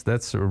mean,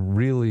 that's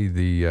really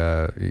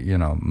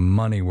the,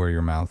 money where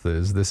your mouth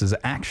is. This is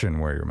action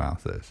where your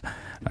mouth is.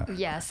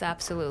 Yes,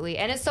 absolutely.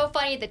 And it's so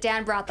funny that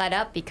Dan brought that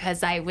up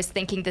because I was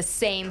thinking the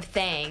same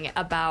thing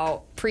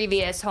about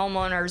previous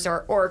homeowners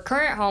or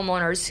current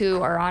homeowners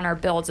who are on our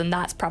builds, and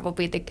that's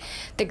probably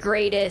the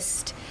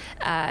greatest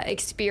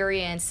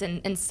experience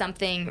and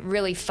something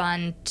really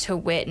fun to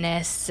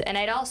witness. And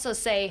I'd also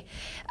say,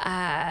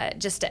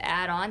 just to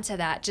add on to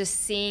that,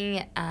 just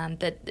seeing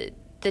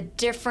the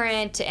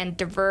different and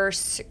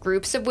diverse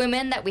groups of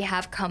women that we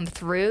have come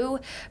through,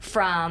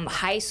 from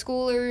high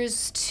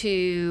schoolers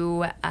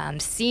to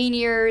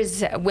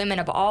seniors, women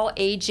of all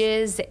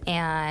ages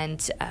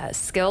and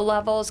skill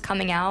levels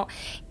coming out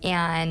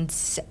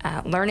and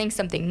learning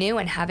something new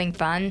and having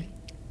fun.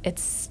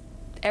 It's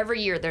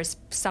every year there's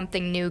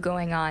something new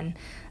going on,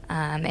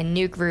 and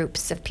new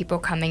groups of people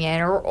coming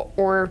in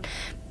or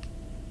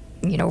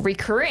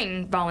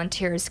recurring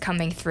volunteers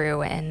coming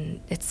through,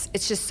 and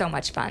it's just so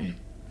much fun.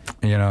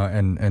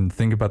 And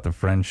think about the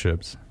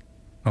friendships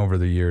over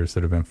the years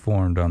that have been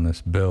formed on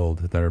this build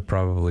that are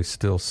probably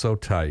still so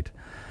tight.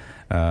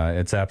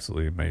 It's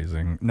absolutely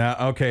amazing. Now,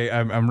 okay,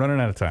 I'm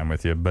running out of time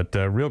with you, but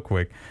real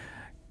quick,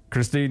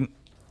 Christine,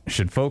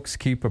 should folks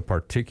keep a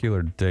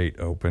particular date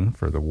open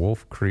for the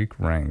Wolf Creek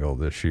Wrangle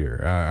this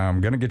year?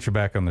 I'm going to get you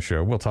back on the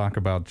show. We'll talk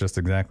about just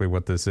exactly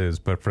what this is,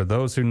 but for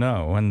those who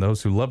know and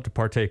those who love to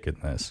partake in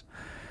this,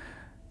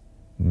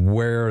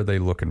 where are they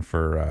looking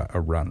for a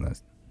run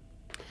this?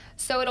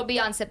 So it'll be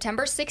on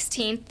September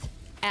 16th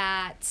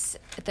at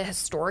the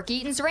historic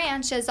Eaton's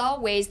Ranch. As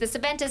always, this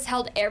event is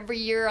held every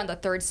year on the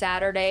third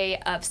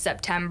Saturday of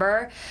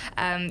September.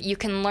 You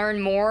can learn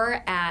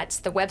more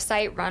at the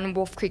website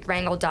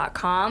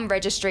runwolfcreekwrangle.com.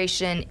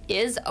 Registration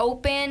is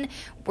open.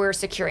 We're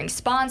securing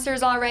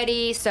sponsors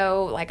already.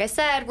 So like I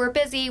said, we're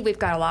busy. We've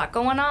got a lot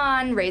going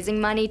on,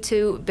 raising money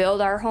to build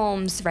our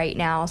homes right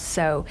now.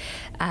 So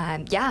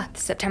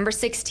September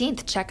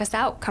 16th, check us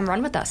out. Come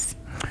run with us.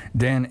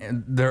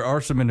 Dan, there are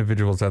some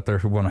individuals out there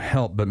who want to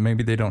help, but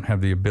maybe they don't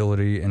have the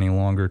ability any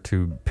longer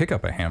to pick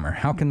up a hammer.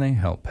 How can they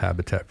help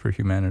Habitat for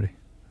Humanity?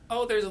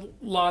 Oh, there's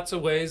lots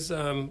of ways.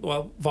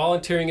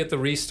 Volunteering at the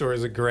Restore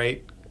is a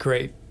great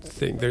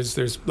thing.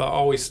 There's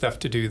always stuff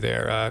to do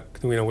there.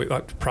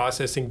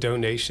 Processing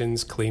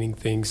donations, cleaning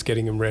things,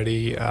 getting them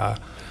ready.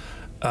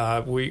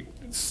 When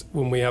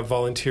we have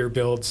volunteer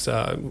builds,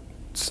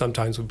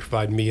 sometimes we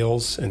provide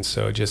meals, and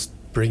so just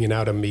bringing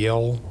out a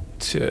meal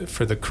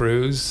for the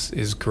crews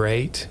is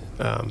great,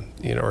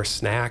 or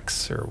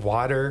snacks or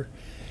water,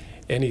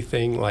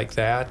 anything like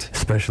that.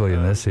 Especially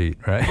in this heat,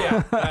 right?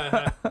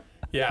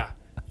 Yeah.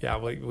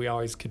 We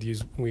always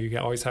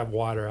have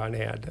water on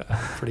hand.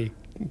 Pretty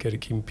good at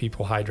keeping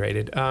people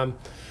hydrated.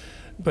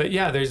 But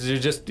yeah, there's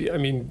just,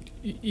 even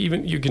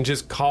you can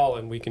just call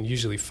and we can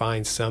usually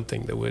find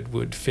something that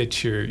would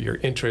fit your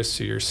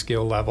interests or your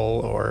skill level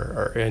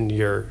or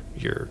your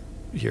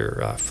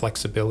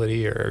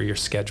flexibility or your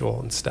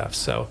schedule and stuff.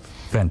 So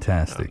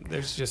fantastic.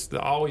 There's just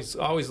always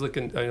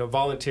looking.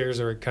 Volunteers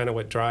are kind of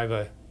what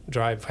drive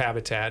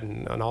Habitat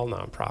and all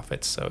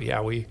nonprofits. So yeah,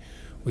 we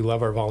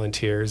love our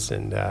volunteers,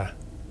 and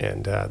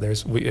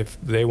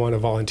if they want to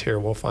volunteer,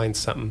 we'll find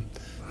something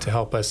to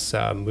help us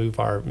move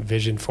our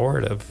vision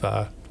forward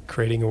of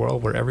creating a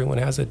world where everyone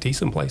has a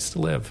decent place to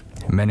live.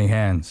 Many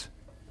hands.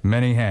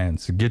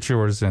 Get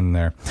yours in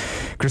there.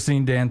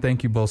 Christine, Dan,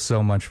 thank you both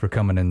so much for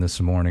coming in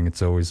this morning.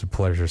 It's always a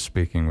pleasure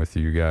speaking with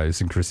you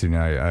guys. And Christine,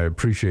 I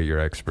appreciate your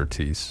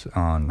expertise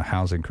on the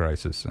housing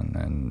crisis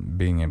and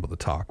being able to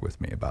talk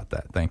with me about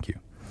that. Thank you.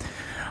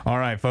 All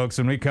right, folks,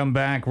 when we come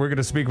back, we're going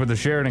to speak with the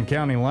Sheridan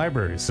County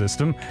Library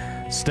System.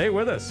 Stay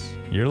with us.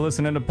 You're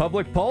listening to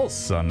Public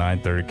Pulse on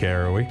 930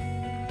 KROE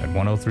at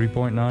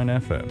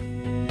 103.9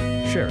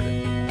 FM.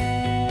 Sheridan.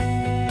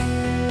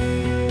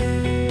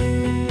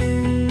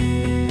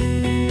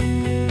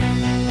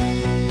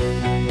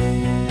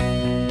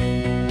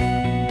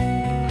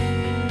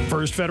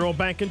 First Federal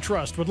Bank and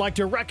Trust would like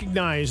to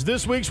recognize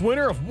this week's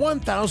winner of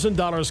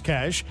 $1,000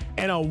 cash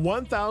and a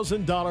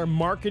 $1,000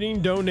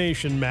 marketing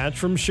donation match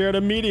from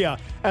Sheridan Media.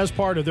 As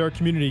part of their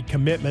community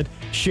commitment,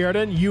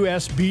 Sheridan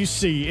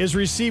USBC is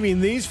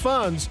receiving these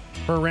funds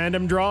for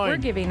random drawing. We're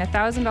giving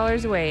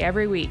 $1,000 away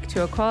every week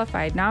to a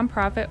qualified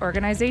nonprofit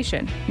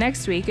organization.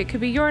 Next week, it could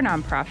be your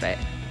nonprofit.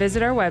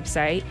 Visit our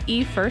website,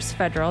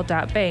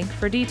 efirstfederal.bank,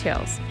 for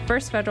details.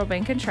 First Federal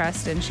Bank and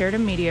Trust and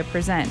Sheridan Media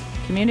present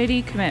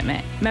Community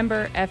Commitment.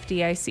 Member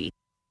FDIC.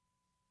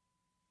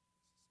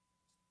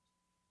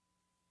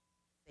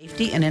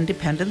 Safety and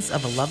independence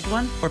of a loved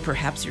one, or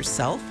perhaps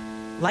yourself?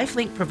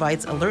 LifeLink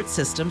provides alert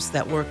systems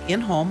that work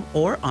in-home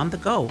or on the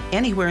go,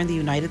 anywhere in the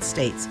United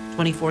States,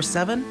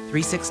 24/7,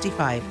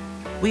 365.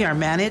 We are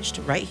managed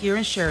right here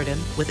in Sheridan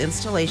with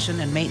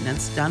installation and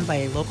maintenance done by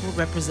a local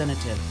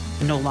representative.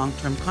 No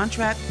long-term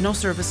contract, no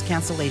service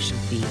cancellation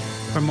fee.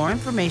 For more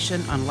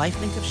information on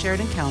LifeLink of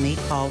Sheridan County,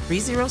 call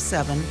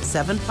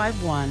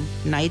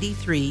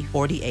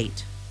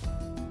 307-751-9348.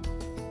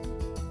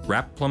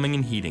 Rapp Plumbing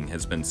and Heating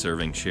has been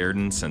serving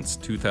Sheridan since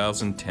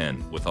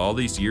 2010. With all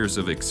these years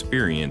of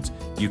experience,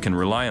 you can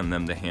rely on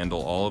them to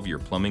handle all of your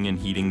plumbing and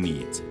heating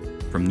needs.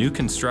 From new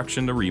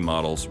construction to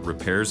remodels,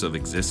 repairs of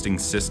existing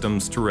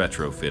systems to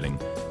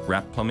retrofitting,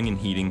 Rapp Plumbing and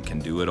Heating can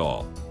do it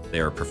all. They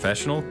are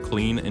professional,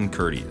 clean, and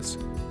courteous.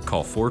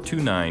 Call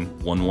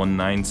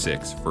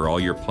 429-1196 for all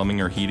your plumbing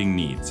or heating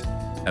needs.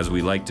 As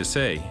we like to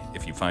say,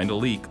 if you find a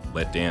leak,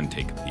 let Dan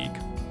take a peek.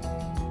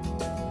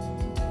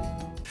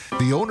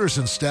 The owners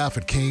and staff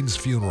at Kane's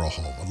Funeral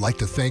Home would like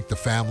to thank the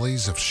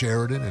families of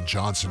Sheridan and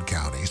Johnson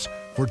counties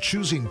for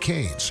choosing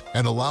Kane's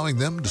and allowing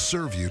them to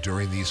serve you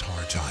during these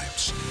hard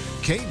times.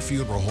 Kane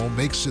Funeral Home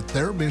makes it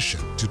their mission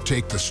to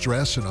take the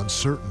stress and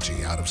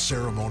uncertainty out of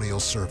ceremonial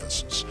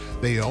services.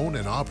 They own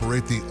and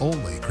operate the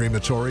only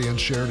crematory in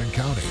Sheridan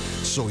County,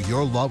 so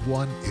your loved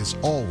one is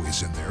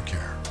always in their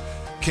care.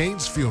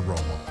 Kane's Funeral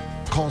Home.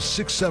 Call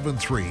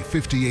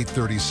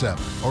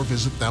 673-5837 or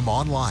visit them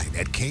online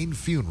at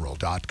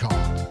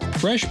canefuneral.com.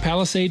 Fresh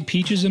Palisade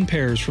peaches and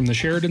pears from the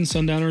Sheridan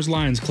Sundowners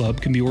Lions Club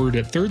can be ordered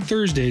at Third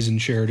Thursdays in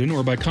Sheridan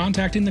or by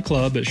contacting the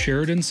club at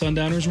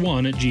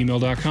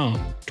SheridanSundowner1@gmail.com.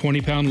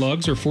 20-pound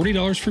lugs are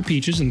 $40 for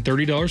peaches and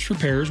 $30 for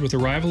pears with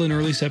arrival in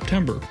early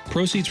September.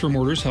 Proceeds from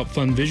orders help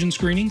fund vision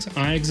screenings,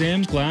 eye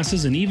exams,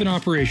 glasses, and even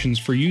operations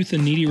for youth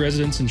and needy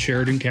residents in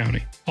Sheridan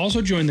County.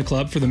 Also join the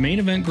club for the main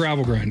event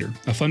Gravel Grinder,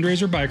 a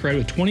fundraiser bike ride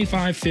with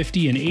 25,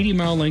 50, and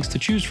 80-mile lengths to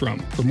choose from.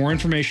 For more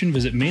information,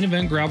 visit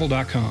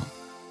maineventgravel.com.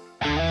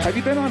 Have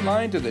you been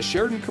online to the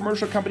Sheridan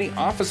Commercial Company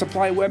office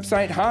supply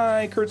website?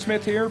 Hi, Kurt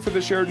Smith here for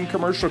the Sheridan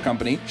Commercial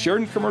Company.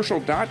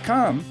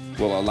 SheridanCommercial.com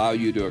will allow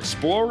you to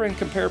explore and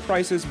compare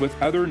prices with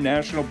other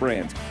national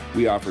brands.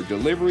 We offer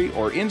delivery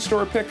or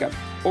in-store pickup.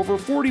 Over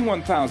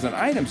 41,000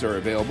 items are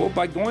available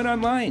by going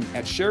online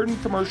at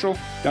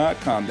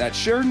SheridanCommercial.com.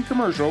 That's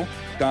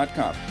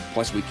SheridanCommercial.com.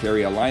 Plus, we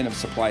carry a line of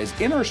supplies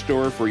in our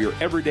store for your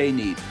everyday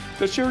needs.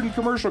 The Sheridan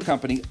Commercial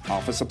Company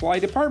Office Supply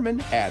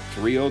Department at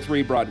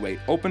 303 Broadway.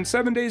 Open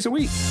 7 days a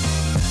week.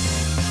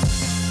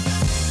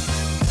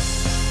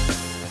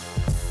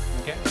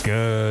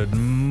 Good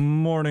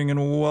morning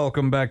and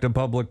welcome back to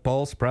Public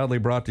Pulse, proudly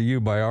brought to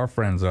you by our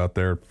friends out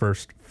there at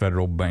First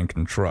Federal Bank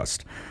and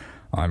Trust.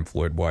 I'm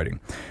Floyd Whiting.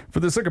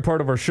 For the second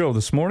part of our show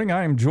this morning,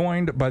 I am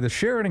joined by the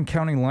Sheridan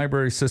County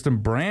Library System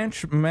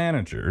Branch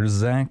Manager,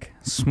 Zach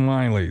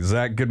Smiley.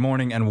 Zach, good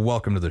morning and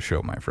welcome to the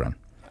show, my friend.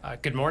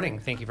 Good morning.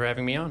 Thank you for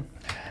having me on.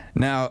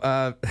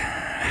 Now,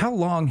 how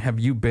long have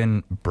you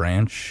been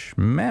branch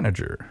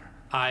manager?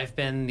 I've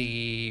been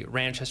the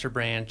Ranchester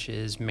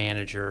branch's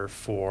manager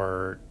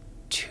for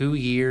 2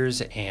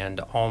 years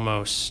and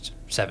almost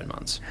 7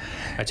 months.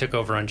 I took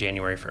over on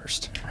January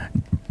 1st.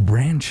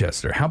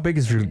 Ranchester. How big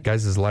is your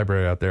guys'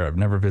 library out there? I've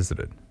never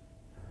visited.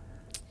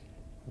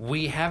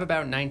 We have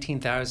about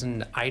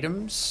 19,000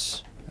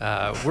 items.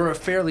 We're a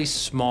fairly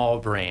small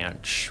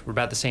branch. We're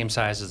about the same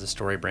size as the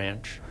Story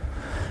branch.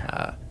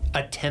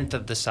 A tenth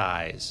of the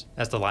size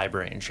as the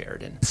library in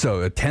Sheridan.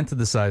 So a tenth of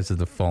the size of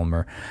the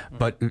Fulmer. Mm-hmm.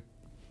 But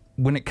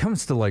when it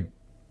comes to like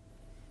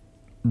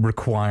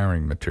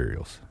requiring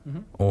materials,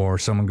 or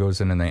someone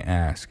goes in and they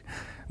ask,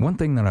 one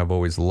thing that I've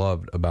always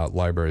loved about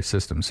library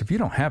systems, if you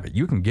don't have it,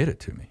 you can get it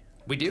to me.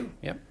 We do,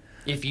 yep.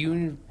 If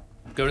you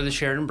go to the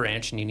Sheridan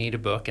branch and you need a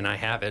book and I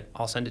have it,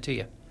 I'll send it to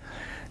you.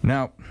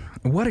 Now,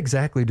 what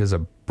exactly does a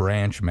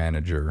branch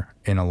manager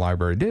in a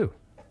library do?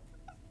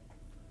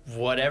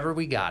 Whatever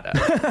we gotta.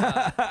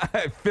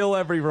 Fill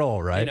every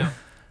role, right? You know,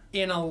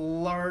 in a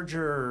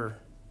larger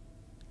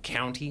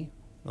county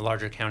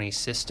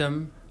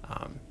system,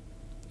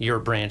 your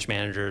branch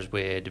managers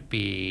would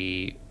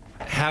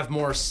have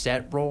more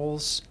set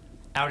roles.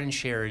 Out in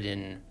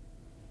Sheridan,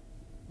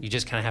 you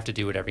just kind of have to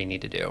do whatever you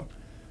need to do.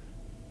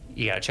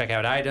 You got to check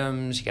out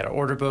items, you got to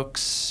order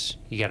books,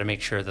 you got to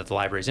make sure that the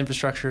library's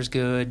infrastructure is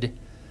good.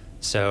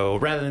 So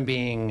rather than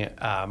being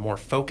more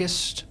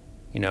focused,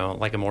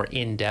 like a more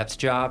in-depth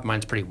job,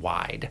 mine's pretty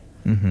wide.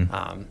 Mm-hmm.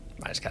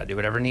 I just got to do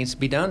whatever needs to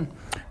be done.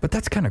 But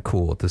that's kind of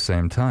cool at the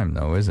same time,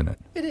 though, isn't it?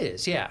 It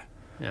is, yeah.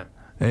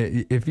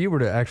 If you were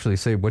to actually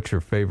say what's your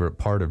favorite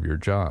part of your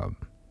job,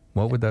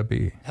 what would that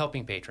be?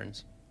 Helping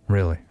patrons.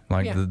 Really?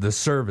 Like the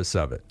service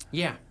of it?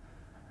 Yeah.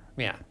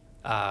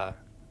 I'd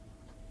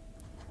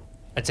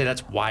say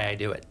that's why I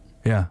do it.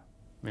 Yeah.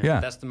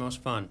 That's the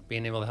most fun,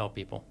 being able to help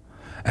people.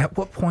 At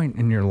what point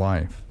in your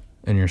life,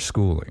 in your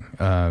schooling,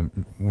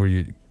 were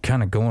you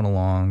kind of going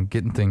along,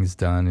 getting things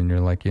done, and you're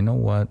like, you know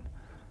what?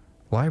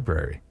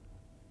 Library.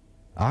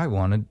 I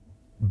want to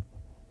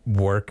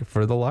work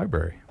for the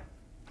library.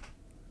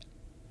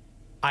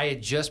 I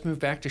had just moved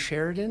back to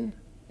Sheridan,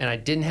 and I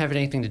didn't have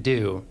anything to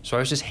do, so I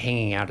was just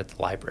hanging out at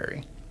the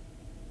library.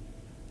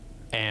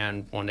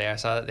 And one day I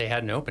saw that they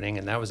had an opening,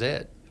 and that was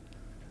it.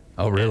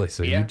 Oh, really?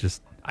 So you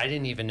just... I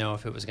didn't even know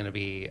if it was going to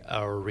be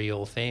a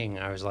real thing.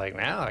 I was like,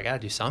 well, I got to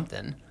do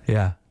something.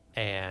 Yeah.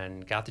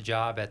 And got the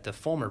job at the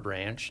Fulmer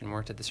branch and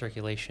worked at the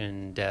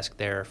circulation desk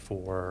there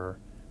for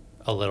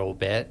a little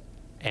bit,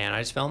 and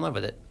I just fell in love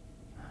with it.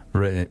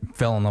 Right.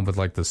 Fell in love with,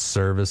 like, the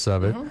service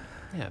of it?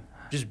 Mm-hmm. Yeah.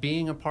 Just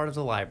being a part of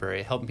the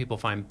library, helping people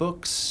find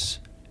books,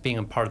 being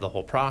a part of the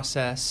whole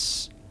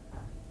process,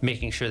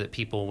 making sure that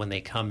people, when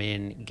they come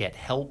in, get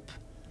help.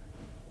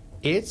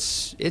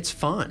 It's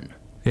fun.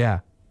 Yeah.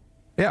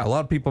 Yeah, a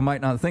lot of people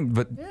might not think,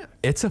 but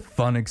it's a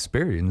fun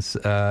experience.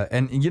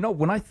 And, you know,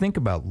 when I think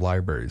about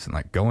libraries and,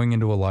 like, going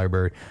into a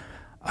library,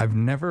 I've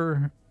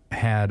never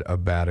had a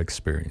bad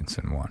experience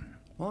in one.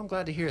 Well, I'm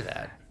glad to hear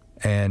that.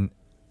 And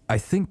I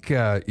think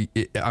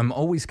I'm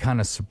always kind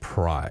of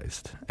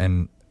surprised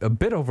and a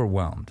bit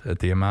overwhelmed at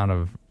the amount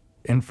of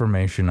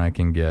information I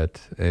can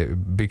get,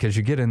 because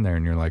you get in there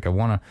and you're like, I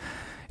want to...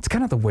 It's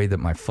kind of the way that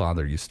my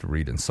father used to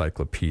read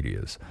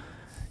encyclopedias.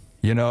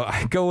 You know,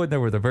 I go in there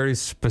with a very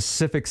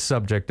specific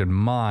subject in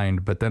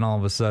mind, but then all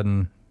of a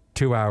sudden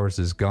 2 hours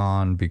is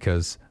gone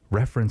because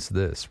reference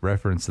this,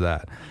 reference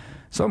that.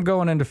 So I'm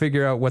going in to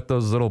figure out what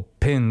those little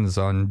pins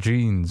on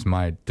jeans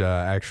might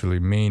actually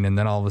mean, and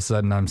then all of a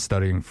sudden I'm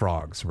studying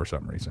frogs for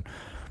some reason.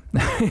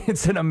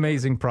 It's an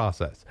amazing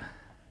process.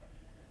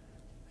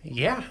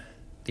 Yeah,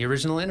 the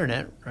original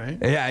internet, right?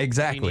 Yeah,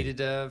 exactly. We needed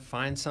to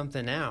find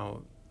something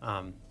out.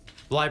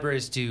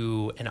 Libraries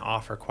do and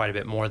offer quite a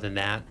bit more than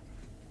that,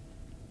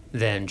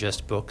 than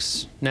just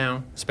books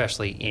now,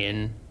 especially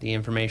in the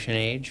information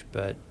age,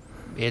 but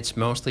it's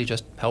mostly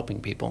just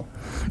helping people,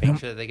 making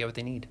sure that they get what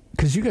they need.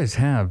 Because you guys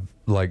have,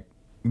 like,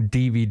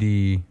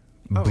 DVD,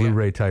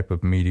 Blu-ray type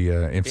of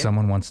media. If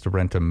someone wants to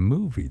rent a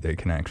movie, they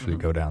can actually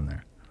go down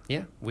there.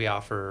 Yeah, we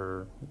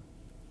offer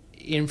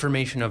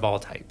information of all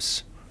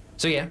types.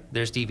 So yeah,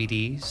 there's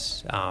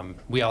DVDs.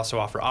 We also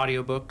offer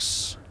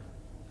audiobooks.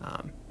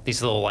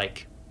 These little,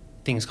 like,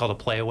 things called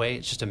a playaway.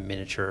 It's just a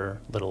miniature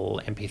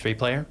little MP3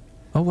 player.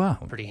 Oh, wow.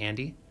 Pretty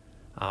handy.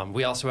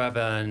 We also have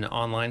an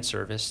online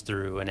service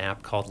through an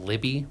app called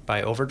Libby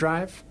by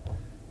Overdrive,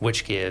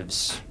 which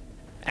gives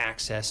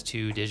access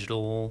to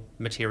digital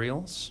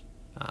materials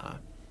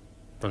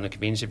from the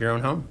convenience of your own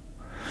home.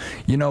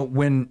 You know,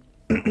 when,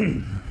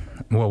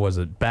 what was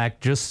it, back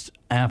just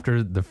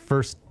after the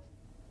first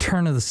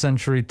turn of the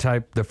century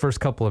type, the first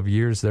couple of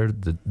years there,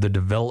 the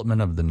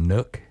development of the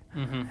Nook,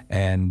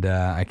 and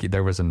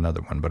there was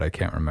another one, but I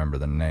can't remember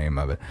the name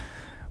of it.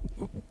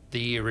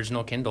 The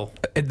original Kindle.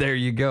 There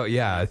you go.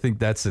 Yeah, I think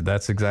that's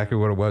exactly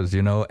what it was,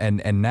 you know.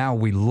 And now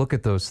we look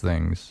at those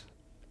things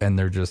and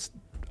they're just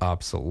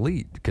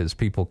obsolete because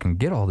people can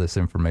get all this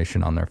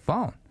information on their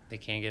phone. They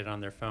can't get it on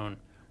their phone.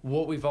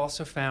 What we've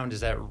also found is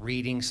that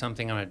reading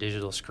something on a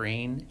digital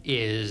screen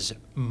is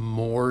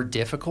more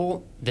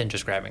difficult than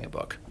just grabbing a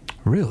book.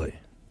 Really?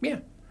 Yeah.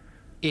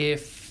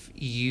 If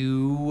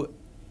you,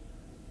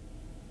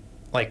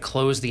 like,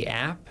 close the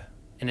app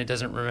and it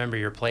doesn't remember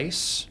your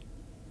place,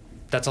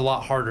 that's a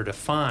lot harder to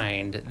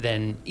find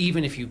than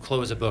even if you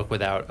close a book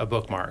without a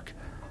bookmark.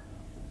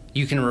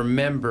 You can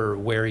remember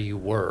where you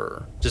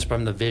were just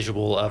from the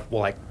visual of,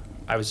 well,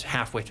 I was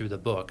halfway through the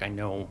book. I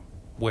know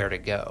where to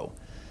go.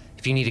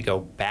 If you need to go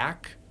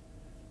back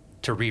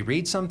to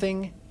reread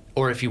something,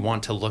 or if you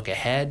want to look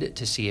ahead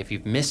to see if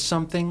you've missed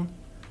something,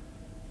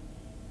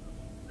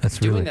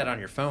 doing that on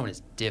your phone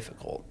is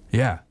difficult.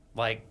 Yeah.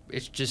 Like,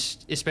 it's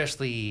just,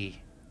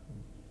 especially,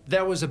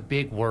 that was a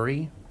big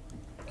worry,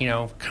 you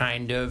know,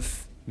 kind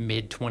of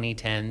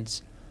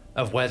mid-2010s,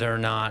 of whether or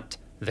not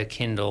the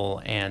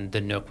Kindle and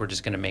the Nook were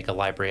just going to make a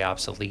library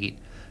obsolete.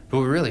 But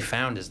what we really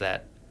found is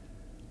that,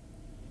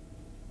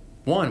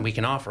 one, we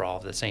can offer all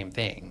of the same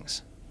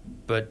things,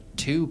 but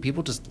two,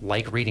 people just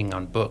like reading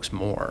on books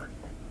more.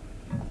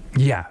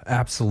 Yeah,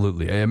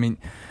 absolutely. I mean,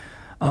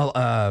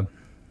 I'll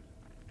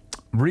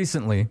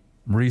recently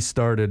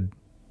restarted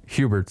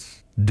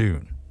Hubert's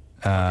Dune.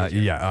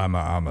 Yeah, I'm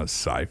a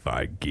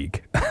sci-fi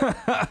geek.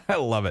 I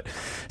love it.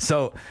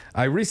 So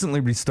I recently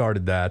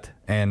restarted that,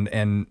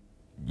 and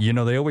you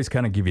know, they always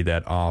kind of give you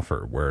that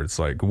offer where it's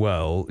like,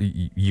 well,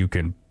 you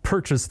can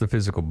purchase the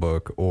physical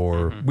book,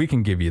 or we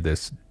can give you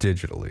this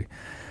digitally.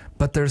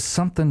 But there's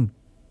something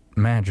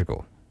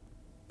magical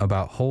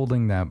about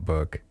holding that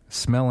book,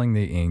 smelling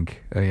the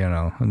ink, you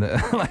know,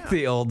 like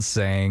the old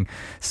saying,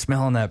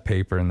 smelling that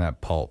paper and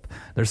that pulp.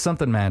 There's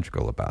something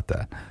magical about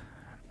that.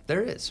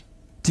 There is.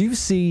 Do you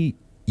see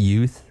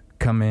youth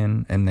come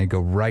in and they go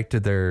right to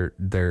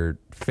their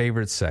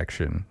favorite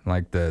section,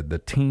 like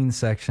the teen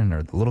section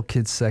or the little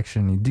kids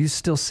section? Do you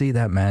still see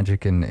that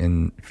magic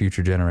in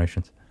future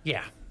generations?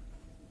 Yeah.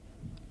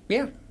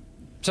 Yeah.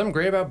 Something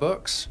great about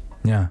books.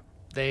 Yeah.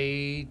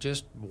 They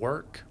just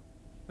work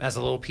as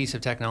a little piece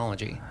of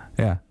technology.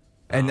 Yeah.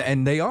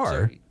 And they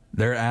are.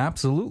 They're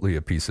absolutely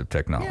a piece of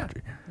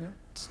technology. Yeah.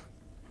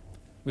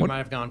 We might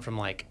have gone from,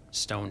 like,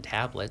 stone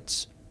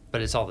tablets,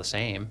 but it's all the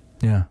same.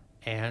 Yeah.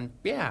 And,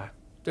 yeah,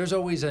 there's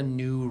always a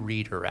new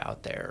reader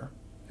out there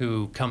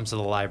who comes to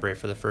the library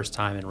for the first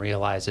time and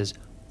realizes,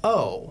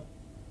 oh,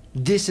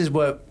 this is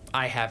what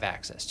I have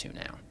access to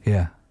now.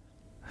 Yeah.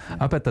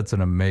 I bet that's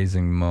an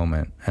amazing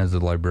moment as a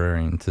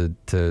librarian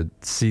to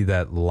see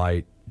that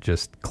light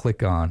just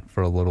click on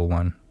for a little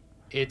one.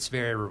 It's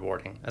very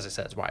rewarding. As I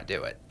said, that's why I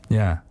do it.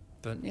 Yeah.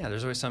 But, yeah,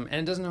 there's always some, and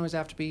it doesn't always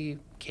have to be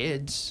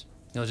kids.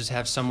 You'll just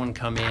have someone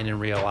come in and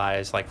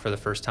realize, like, for the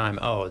first time,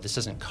 oh, this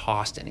doesn't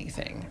cost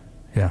anything.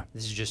 Yeah.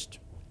 This is just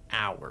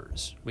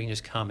hours. We can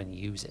just come and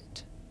use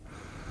it.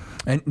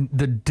 And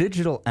the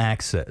digital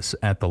access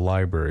at the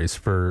libraries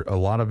for a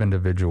lot of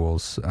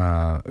individuals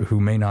who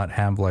may not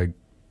have like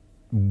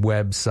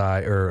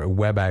website or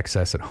web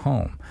access at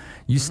home,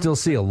 you still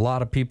see a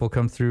lot of people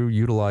come through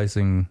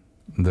utilizing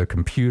the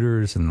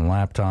computers and the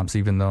laptops,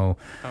 even though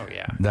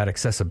that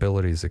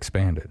accessibility is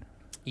expanded.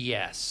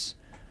 Yes.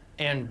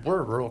 And we're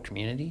a rural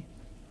community.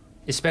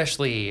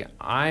 Especially,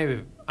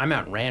 I'm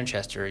out in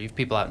Ranchester. You have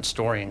people out in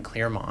Story and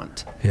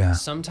Clearmont. Yeah.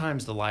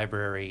 Sometimes the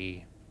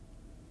library,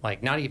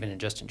 like not even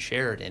just in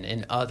Sheridan,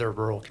 in other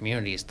rural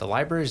communities, the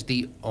library is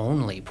the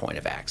only point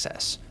of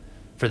access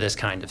for this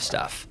kind of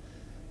stuff.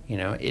 You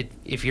know,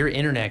 if your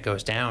internet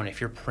goes down, if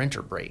your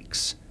printer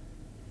breaks,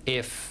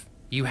 if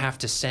you have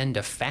to send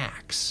a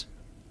fax,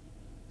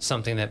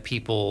 something that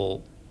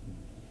people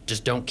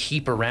just don't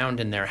keep around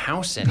in their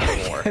house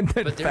anymore. And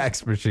then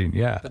fax machine,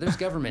 yeah. But there's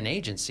government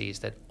agencies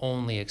that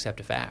only accept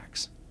a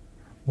fax.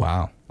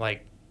 Wow.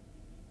 Like,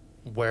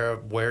 where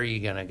are you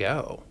going to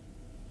go?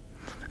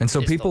 And so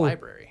It's people, the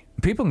library.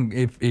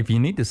 if you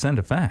need to send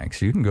a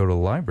fax, you can go to the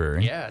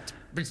library. Yeah,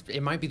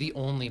 it might be the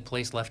only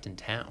place left in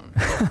town.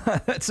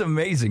 That's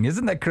amazing.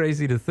 Isn't that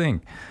crazy to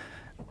think?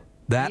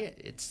 Yeah,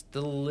 it's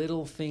the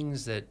little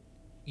things that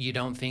you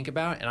don't think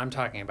about, and I'm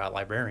talking about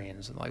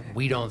librarians. Like,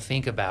 we don't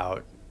think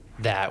about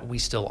that we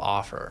still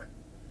offer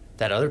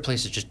that other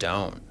places just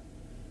don't,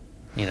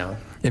 you know?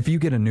 If you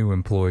get a new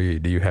employee,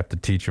 do you have to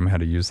teach them how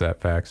to use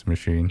that fax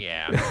machine?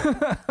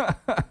 Yeah.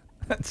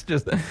 It's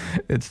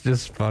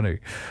just funny.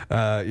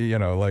 You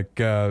know, like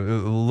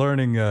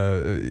learning,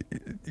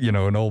 you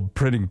know, an old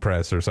printing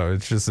press or so.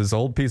 It's just this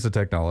old piece of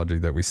technology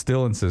that we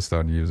still insist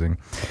on using.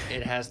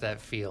 It has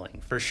that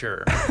feeling, for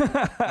sure.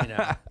 You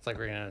know, it's like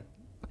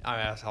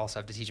I also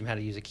have to teach them how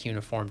to use a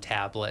cuneiform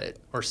tablet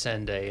or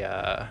send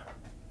a,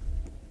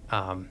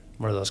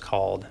 what are those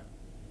called?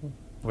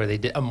 Where they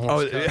did a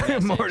Morse code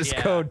message. Morse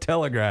code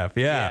telegraph,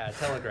 Yeah,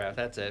 telegraph,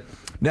 that's it.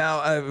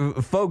 Now,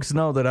 folks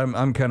know that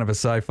I'm kind of a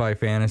sci-fi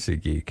fantasy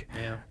geek.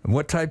 Yeah.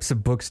 What types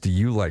of books do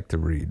you like to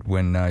read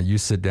when you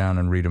sit down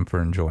and read them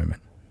for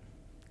enjoyment?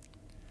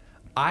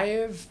 I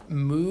have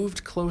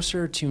moved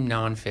closer to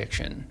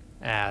nonfiction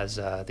as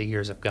the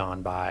years have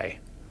gone by.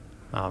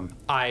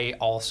 I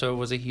also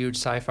was a huge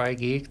sci-fi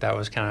geek. That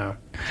was kind of...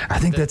 I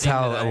think that's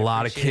how a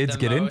lot of kids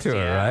get into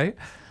it, right?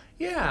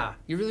 Yeah.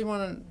 You really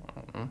want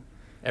to...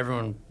 I don't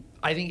know.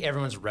 I think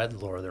everyone's read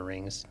Lord of the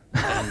Rings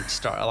and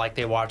like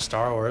they watch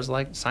Star Wars.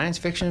 Like, science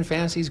fiction and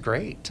fantasy is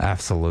great.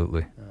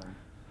 Absolutely.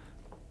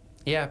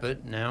 Yeah,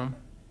 but now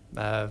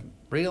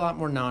read a lot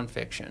more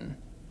nonfiction.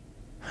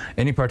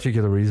 Any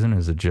particular reason?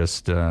 Is it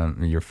just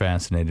you're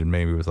fascinated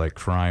maybe with like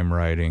crime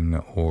writing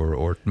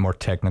or more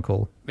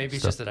technical? Maybe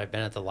it's stuff? just that I've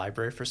been at the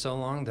library for so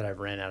long that I've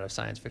ran out of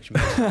science fiction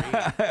books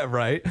to read.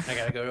 Right. I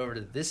got to go over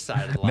to this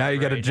side of the Now library.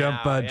 you got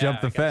to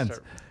jump the fence.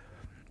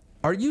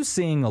 Are you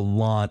seeing a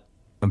lot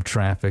of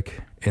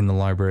traffic in the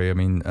library? I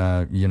mean,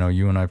 you know,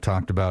 you and I have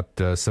talked about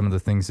some of the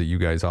things that you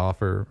guys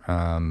offer.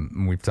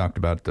 We've talked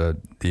about the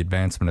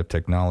advancement of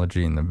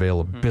technology and the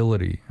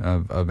availability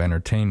of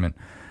entertainment.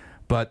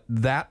 But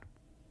that,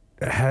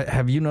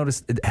 have you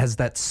noticed, has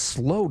that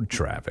slowed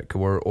traffic?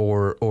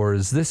 Or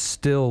is this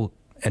still,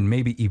 and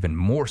maybe even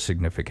more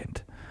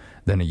significant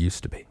than it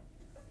used to be?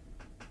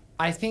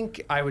 I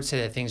think I would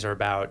say that things are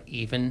about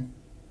even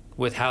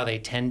with how they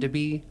tend to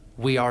be.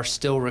 We are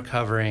still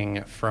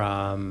recovering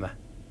from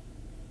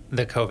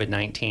the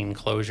COVID-19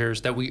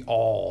 closures that we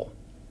all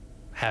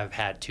have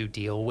had to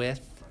deal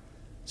with.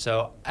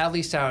 So at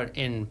least out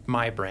in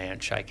my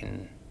branch, I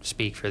can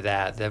speak for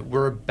that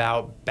we're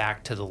about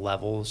back to the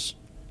levels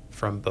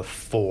from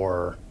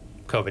before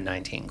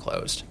COVID-19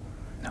 closed.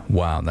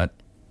 Wow,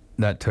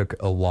 that took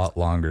a lot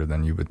longer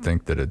than you would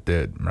think that it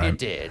did, right? It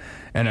did.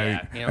 And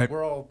yeah, you know,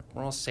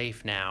 we're all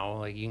safe now.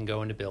 Like, you can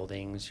go into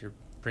buildings, you're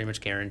pretty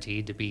much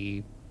guaranteed to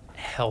be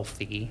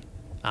healthy.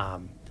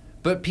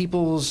 But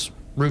people's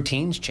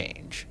routines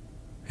change.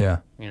 Yeah.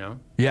 You know?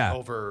 Yeah.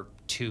 Over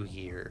 2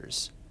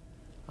 years.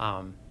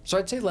 So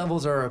I'd say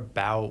levels are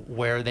about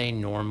where they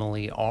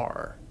normally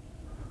are.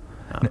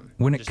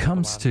 When it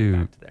comes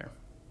to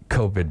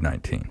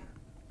COVID-19,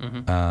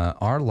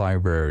 our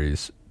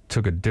libraries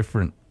took a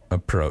different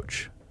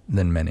approach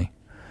than many.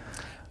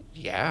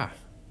 Yeah.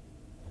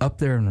 Up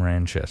there in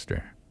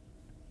Ranchester,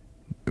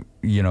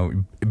 you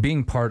know,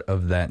 being part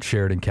of that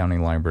Sheridan County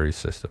library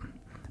system,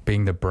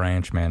 being the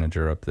branch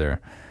manager up there,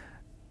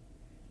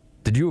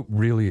 did you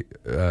really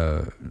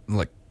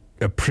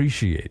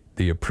appreciate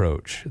the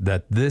approach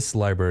that this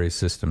library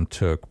system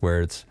took,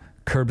 where it's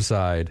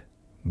curbside,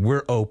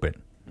 we're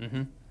open?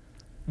 Mm-hmm.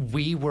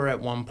 We were at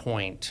one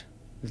point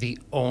the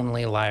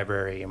only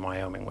library in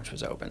Wyoming which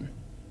was open.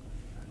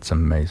 It's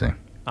amazing.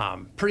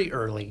 Pretty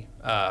early.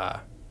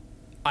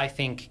 I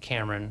think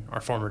Cameron,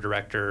 our former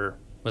director,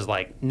 was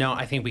like, no,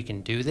 I think we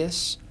can do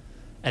this.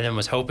 And then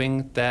was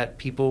hoping that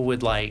people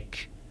would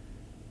like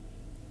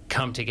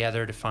come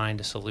together to find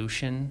a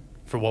solution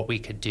for what we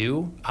could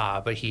do.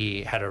 But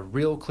he had a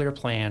real clear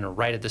plan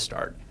right at the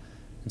start.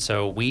 And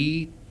so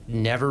we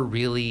never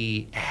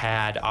really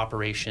had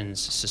operations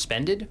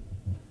suspended,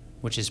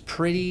 which is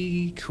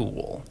pretty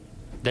cool.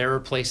 There are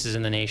places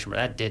in the nation where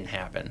that didn't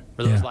happen,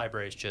 where those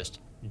libraries just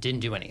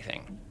didn't do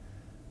anything.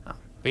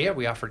 But yeah,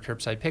 we offered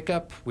curbside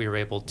pickup. We were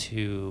able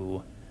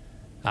to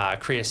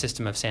create a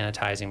system of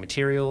sanitizing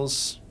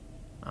materials,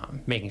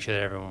 making sure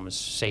that everyone was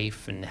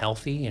safe and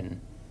healthy, and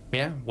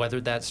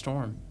weathered that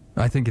storm.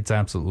 I think it's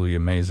absolutely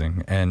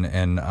amazing,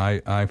 and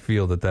I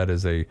feel that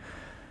is a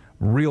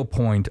real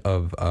point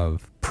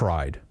of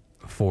pride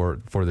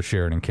for the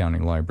Sheridan County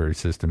Library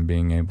System,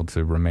 being able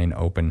to remain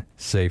open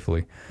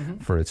safely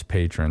for its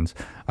patrons.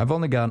 I've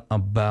only got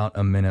about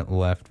a minute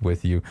left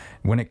with you.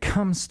 When it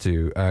comes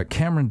to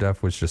Cameron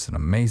Duff, was just an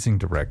amazing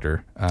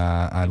director.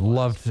 I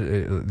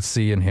loved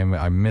seeing him.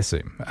 I miss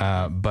him.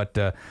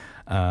 But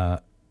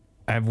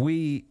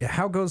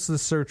how goes the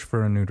search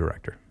for a new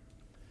director?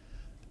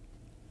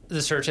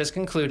 The search has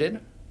concluded.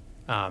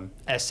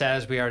 As sad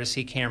as we are to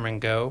see Cameron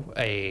go,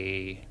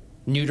 a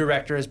new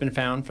director has been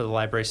found for the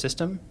library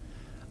system.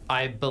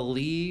 I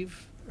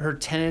believe her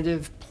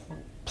tentative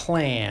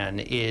plan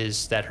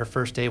is that her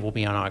first day will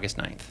be on August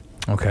 9th.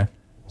 Okay.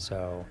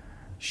 So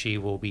she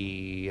will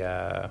be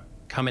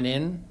coming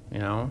in,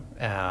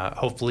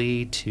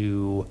 hopefully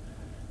to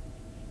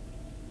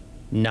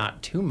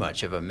not too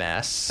much of a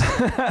mess.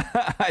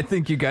 I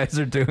think you guys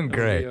are doing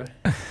great.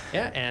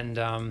 Yeah, and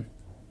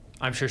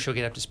I'm sure she'll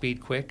get up to speed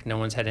quick. No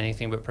one's had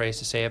anything but praise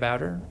to say about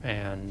her,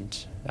 and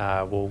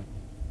we'll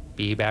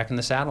be back in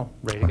the saddle,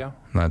 ready to go.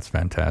 That's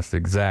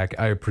fantastic. Zach,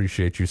 I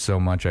appreciate you so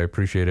much. I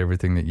appreciate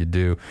everything that you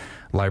do.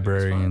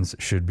 Librarians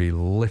should be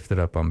lifted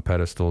up on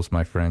pedestals,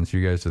 my friends.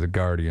 You guys are the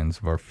guardians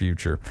of our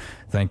future.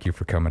 Thank you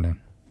for coming in.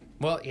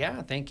 Well,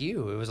 yeah, thank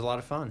you. It was a lot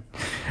of fun.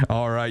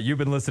 All right, you've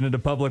been listening to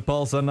Public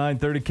Pulse on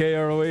 930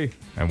 KROE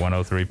and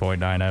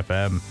 103.9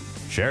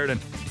 FM. Sheridan.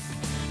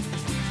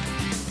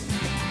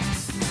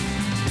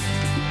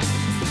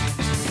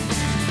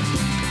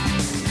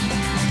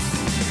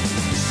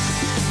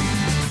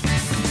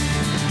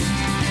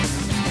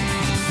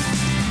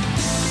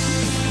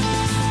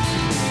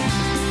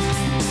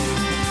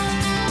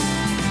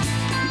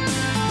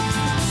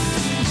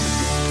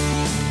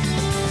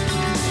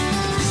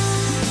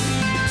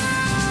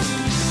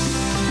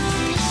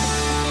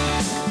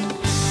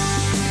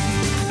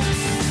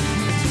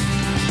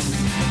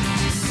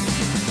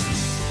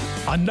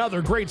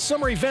 Another great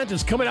summer event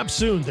is coming up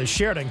soon, the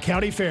Sheridan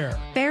County Fair.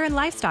 Fair and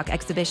livestock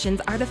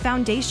exhibitions are the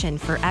foundation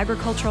for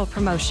agricultural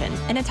promotion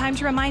and a time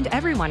to remind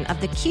everyone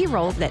of the key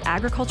role that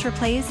agriculture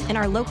plays in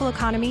our local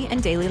economy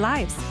and daily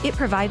lives. It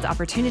provides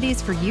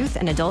opportunities for youth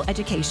and adult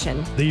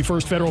education. The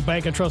First Federal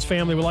Bank and Trust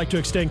family would like to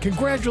extend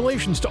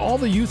congratulations to all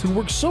the youth who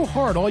worked so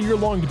hard all year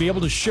long to be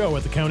able to show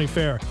at the county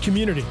fair.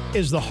 Community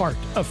is the heart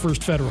of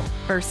First Federal.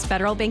 First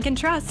Federal Bank and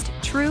Trust,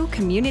 true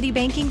community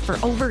banking for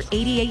over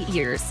 88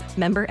 years.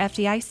 Member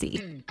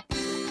FDIC.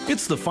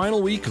 It's the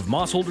final week of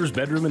Mossholder's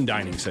Bedroom and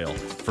Dining Sale.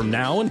 From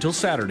now until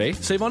Saturday,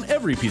 save on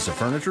every piece of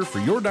furniture for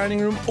your dining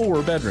room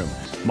or bedroom.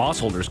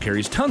 Mossholders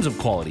carries tons of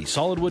quality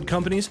solid wood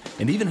companies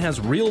and even has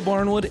real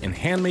barnwood and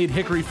handmade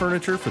hickory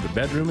furniture for the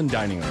bedroom and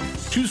dining room.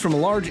 Choose from a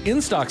large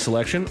in-stock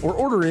selection or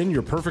order in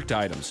your perfect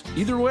items.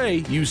 Either way,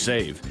 you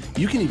save.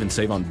 You can even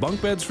save on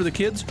bunk beds for the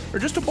kids or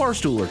just a bar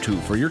stool or two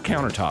for your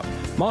countertop.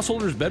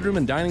 Mossholders Bedroom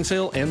and Dining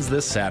Sale ends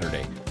this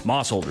Saturday.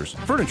 Mossholders,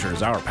 furniture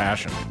is our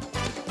passion.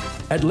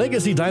 At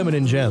Legacy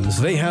Diamond & Gems,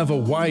 they have a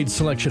wide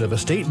selection of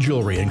estate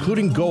jewelry,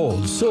 including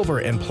gold, silver,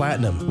 and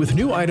platinum. With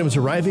new items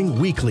arriving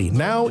weekly,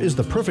 now is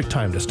the perfect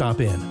time to stop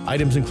in.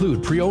 Items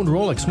include pre-owned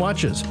Rolex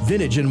watches,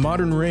 vintage and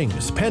modern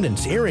rings,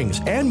 pendants,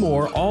 earrings, and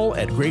more, all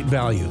at great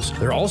values.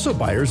 They're also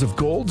buyers of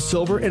gold,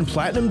 silver, and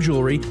platinum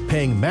jewelry,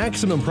 paying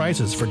maximum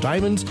prices for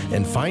diamonds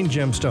and fine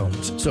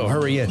gemstones. So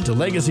hurry in to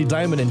Legacy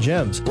Diamond &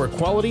 Gems, where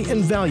quality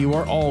and value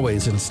are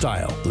always in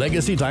style.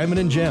 Legacy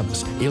Diamond &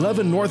 Gems,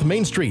 11 North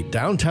Main Street,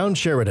 downtown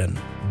Sheridan.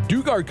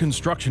 Dugard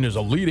Construction is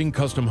a leading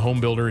custom home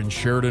builder in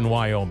Sheridan,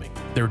 Wyoming.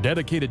 Their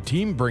dedicated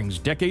team brings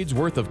decades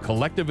worth of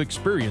collective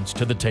experience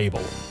to the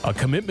table. A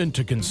commitment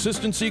to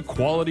consistency,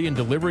 quality, and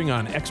delivering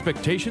on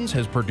expectations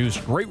has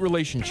produced great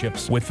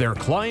relationships with their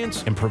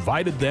clients and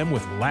provided them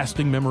with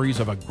lasting memories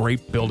of a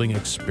great building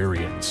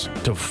experience.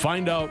 To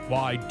find out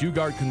why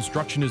Dugard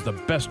Construction is the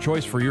best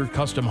choice for your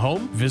custom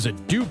home, visit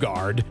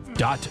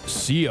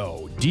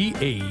dugard.co.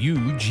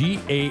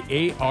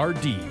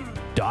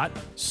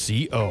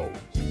 DAUGAARD.co.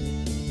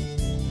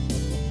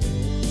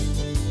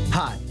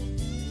 Hi,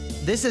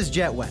 this is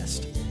Jet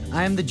West.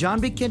 I am the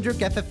John B. Kendrick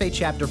FFA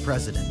Chapter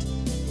President.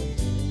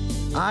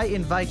 I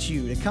invite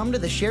you to come to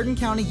the Sheridan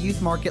County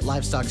Youth Market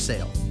Livestock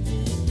Sale,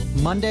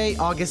 Monday,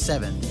 August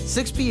 7th,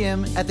 6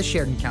 p.m. at the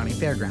Sheridan County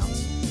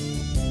Fairgrounds.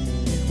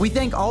 We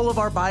thank all of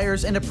our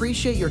buyers and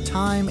appreciate your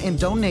time and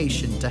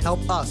donation to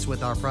help us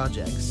with our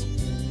projects.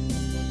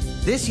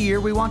 This year,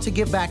 we want to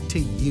give back to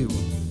you.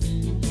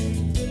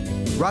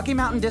 Rocky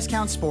Mountain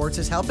Discount Sports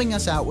is helping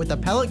us out with a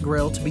pellet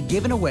grill to be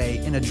given away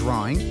in a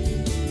drawing.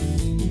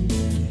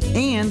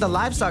 And the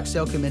Livestock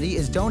Sale Committee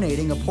is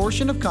donating a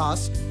portion of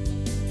costs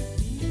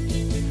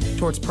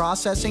towards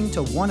processing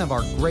to one of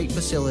our great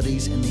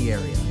facilities in the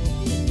area.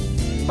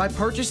 By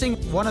purchasing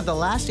one of the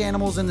last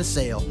animals in the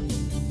sale,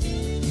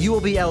 you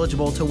will be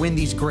eligible to win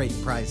these great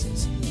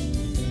prizes.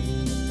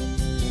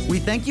 We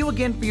thank you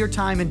again for your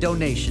time and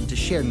donation to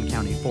Sheridan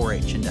County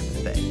 4-H and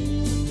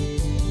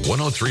FFA.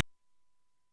 103